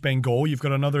East Bengal. You've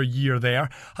got another year there.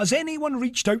 Has anyone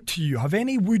reached out to you? Have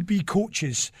any would-be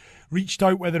coaches reached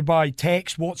out, whether by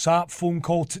text, WhatsApp, phone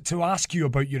call, to ask you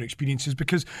about your experiences?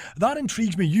 Because that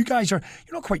intrigues me. You guys you're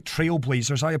not quite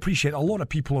trailblazers. I appreciate a lot of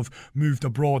people have moved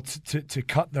abroad to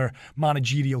cut their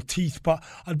managerial teeth, but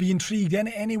I'd be intrigued.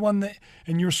 Anyone that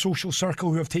in your social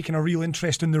circle who have taken a real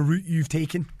interest in the route you've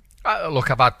taken?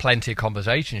 Look, I've had plenty of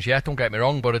conversations, don't get me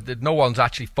wrong, but no one's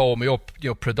actually phoned me up,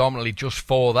 predominantly just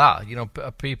for that.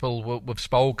 People we've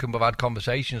spoken, we've had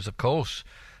conversations, of course.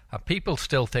 And people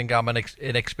still think I'm an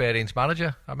inexperienced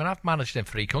manager. I mean, I've managed in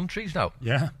 3 countries now.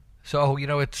 Yeah. So,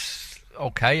 it's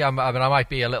okay. I might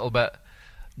be a little bit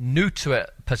new to it,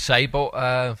 per se,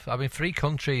 but 3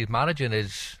 countries managing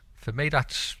is, for me,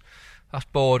 that's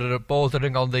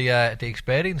bordering on the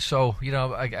experience. So,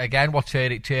 again, what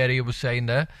Thierry was saying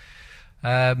there,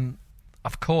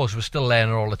 of course, we're still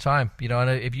learning all the time. And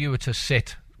if you were to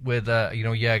sit with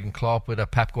Jurgen Klopp, with a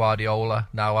Pep Guardiola.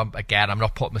 Now I'm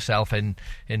not putting myself in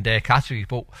their category,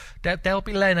 but they'll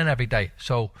be learning every day.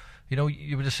 So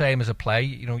you were the same as a player.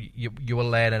 You were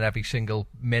learning every single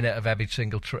minute of every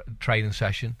single training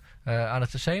session, and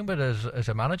it's the same with as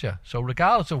a manager. So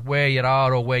regardless of where you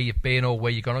are or where you've been or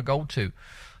where you're going to go to,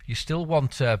 you still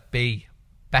want to be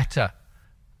better.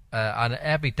 And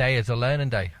every day is a learning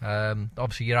day.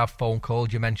 Obviously, you have phone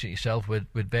calls. You mentioned it yourself with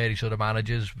various other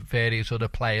managers, various other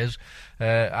players,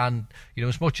 and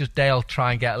as much as they'll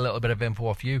try and get a little bit of info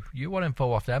off you, you want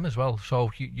info off them as well.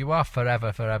 So you are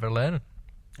forever learning.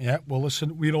 Yeah, well,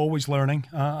 listen, we're always learning,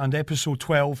 and episode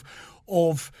 12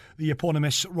 of the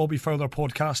eponymous Robbie Fowler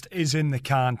podcast is in the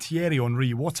can. Thierry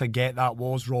Henry, what a get that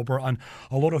was, Robert, and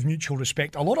a lot of mutual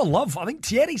respect, a lot of love. I think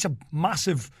Thierry's a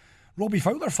massive Robbie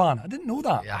Fowler fan. I didn't know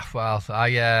that. Yeah, well,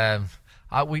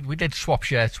 we did swap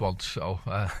shirts once, so.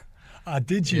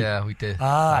 Did you? Yeah, we did.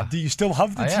 Do you still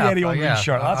have the Thierry Henry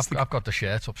shirt? I've got the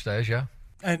shirt upstairs, yeah.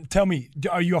 And tell me,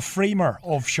 are you a framer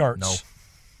of shirts?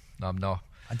 No, I'm not.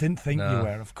 I didn't think you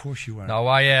were. Of course you were. No,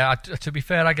 to be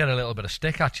fair, I get a little bit of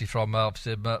stick actually from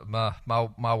obviously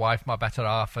my wife, my better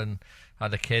half, and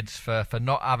the kids for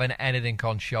not having anything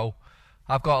on show.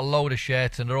 I've got a load of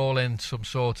shirts and they're all in some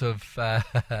sort of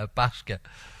basket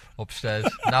upstairs.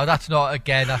 Now that's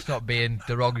not being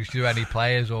derogatory to any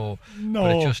players or no.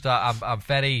 But it's just that I'm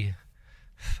very,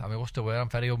 what's the word? I'm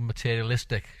very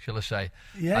unmaterialistic, shall I say?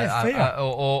 Yeah, fair.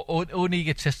 Or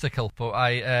unegotistical. But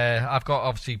I've got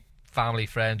obviously family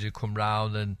friends who come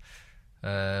round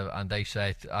and they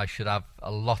say I should have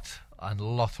a lot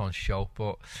on show.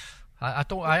 But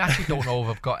I actually don't know if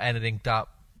I've got anything that.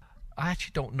 I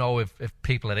actually don't know if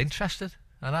people are interested,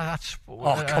 and that's come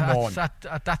on.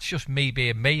 That's just me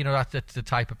being me. That's the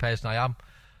type of person I am.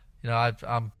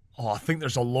 I'm. I think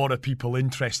there's a lot of people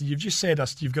interested. You've just said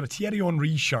you've got a Thierry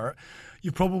Henry shirt.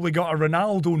 You've probably got a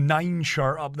Ronaldo 9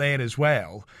 shirt up there as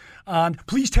well. And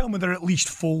please tell me they're at least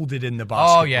folded in the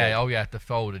basket. Oh yeah, they're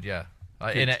folded. Yeah.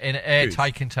 In an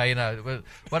airtight container.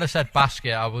 When I said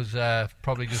basket, I was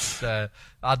probably just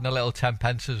adding a little 10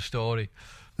 pence to the story.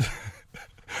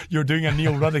 You're doing a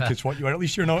Neil Ruddock, is what you are. At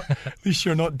least you're not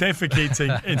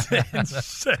defecating in said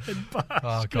basket.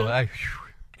 Oh God!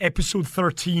 Episode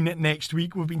 13 next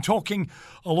week. We've been talking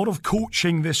a lot of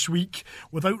coaching this week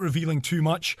without revealing too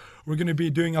much. We're going to be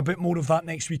doing a bit more of that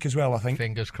next week as well, I think.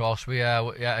 Fingers crossed. We've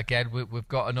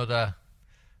got another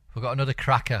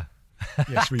cracker.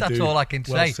 Yes, we that's do. all I can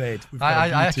well say. Said.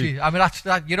 That's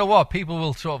that. You know what? People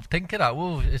will sort of think of that.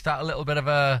 Well, is that a little bit of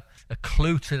a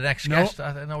clue to the next guest?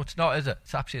 No, it's not, is it?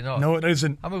 It's absolutely not. No, it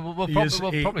isn't. We'll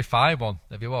probably find one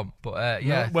if you want. But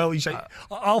yeah. No, well,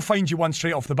 I'll find you one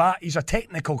straight off the bat. He's a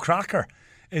technical cracker.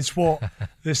 It's what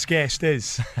this guest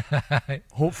is.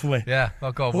 Hopefully. Yeah,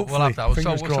 well, God, we'll have that.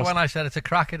 So when I said it's a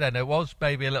cracker, then it was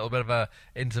maybe a little bit of a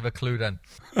hint of a clue then.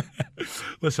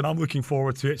 Listen, I'm looking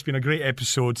forward to it. It's been a great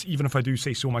episode, even if I do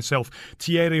say so myself.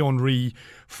 Thierry Henry,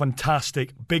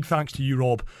 fantastic. Big thanks to you,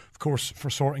 Rob, of course, for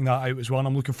sorting that out as well. And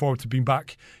I'm looking forward to being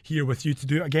back here with you to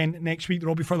do it again next week. The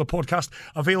Robbie Fowler podcast,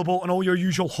 available on all your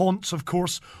usual haunts, of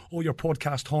course, all your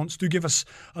podcast haunts. Do give us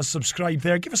a subscribe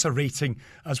there. Give us a rating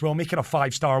as well. Make it a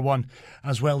 5-star one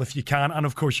as well if you can. And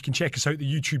of course, you can check us out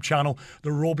the YouTube channel,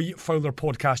 the Robbie Fowler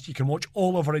podcast. You can watch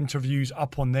all of our interviews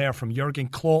up on there from Jurgen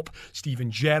Klopp, Steven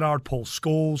Gerrard, Paul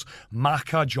Scholes,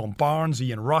 Maka, John Barnes,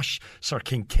 Ian Rush, Sir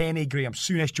King Kenny, Graham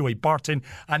Souness, Joey Barton,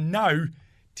 and now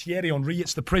Thierry Henry.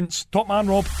 It's the Prince. Top man,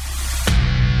 Rob.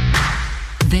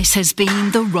 This has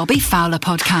been the Robbie Fowler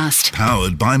podcast.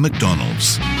 Powered by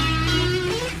McDonald's.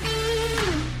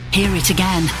 Hear it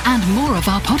again and more of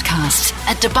our podcasts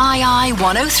at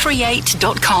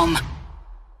DubaiEye1038.com.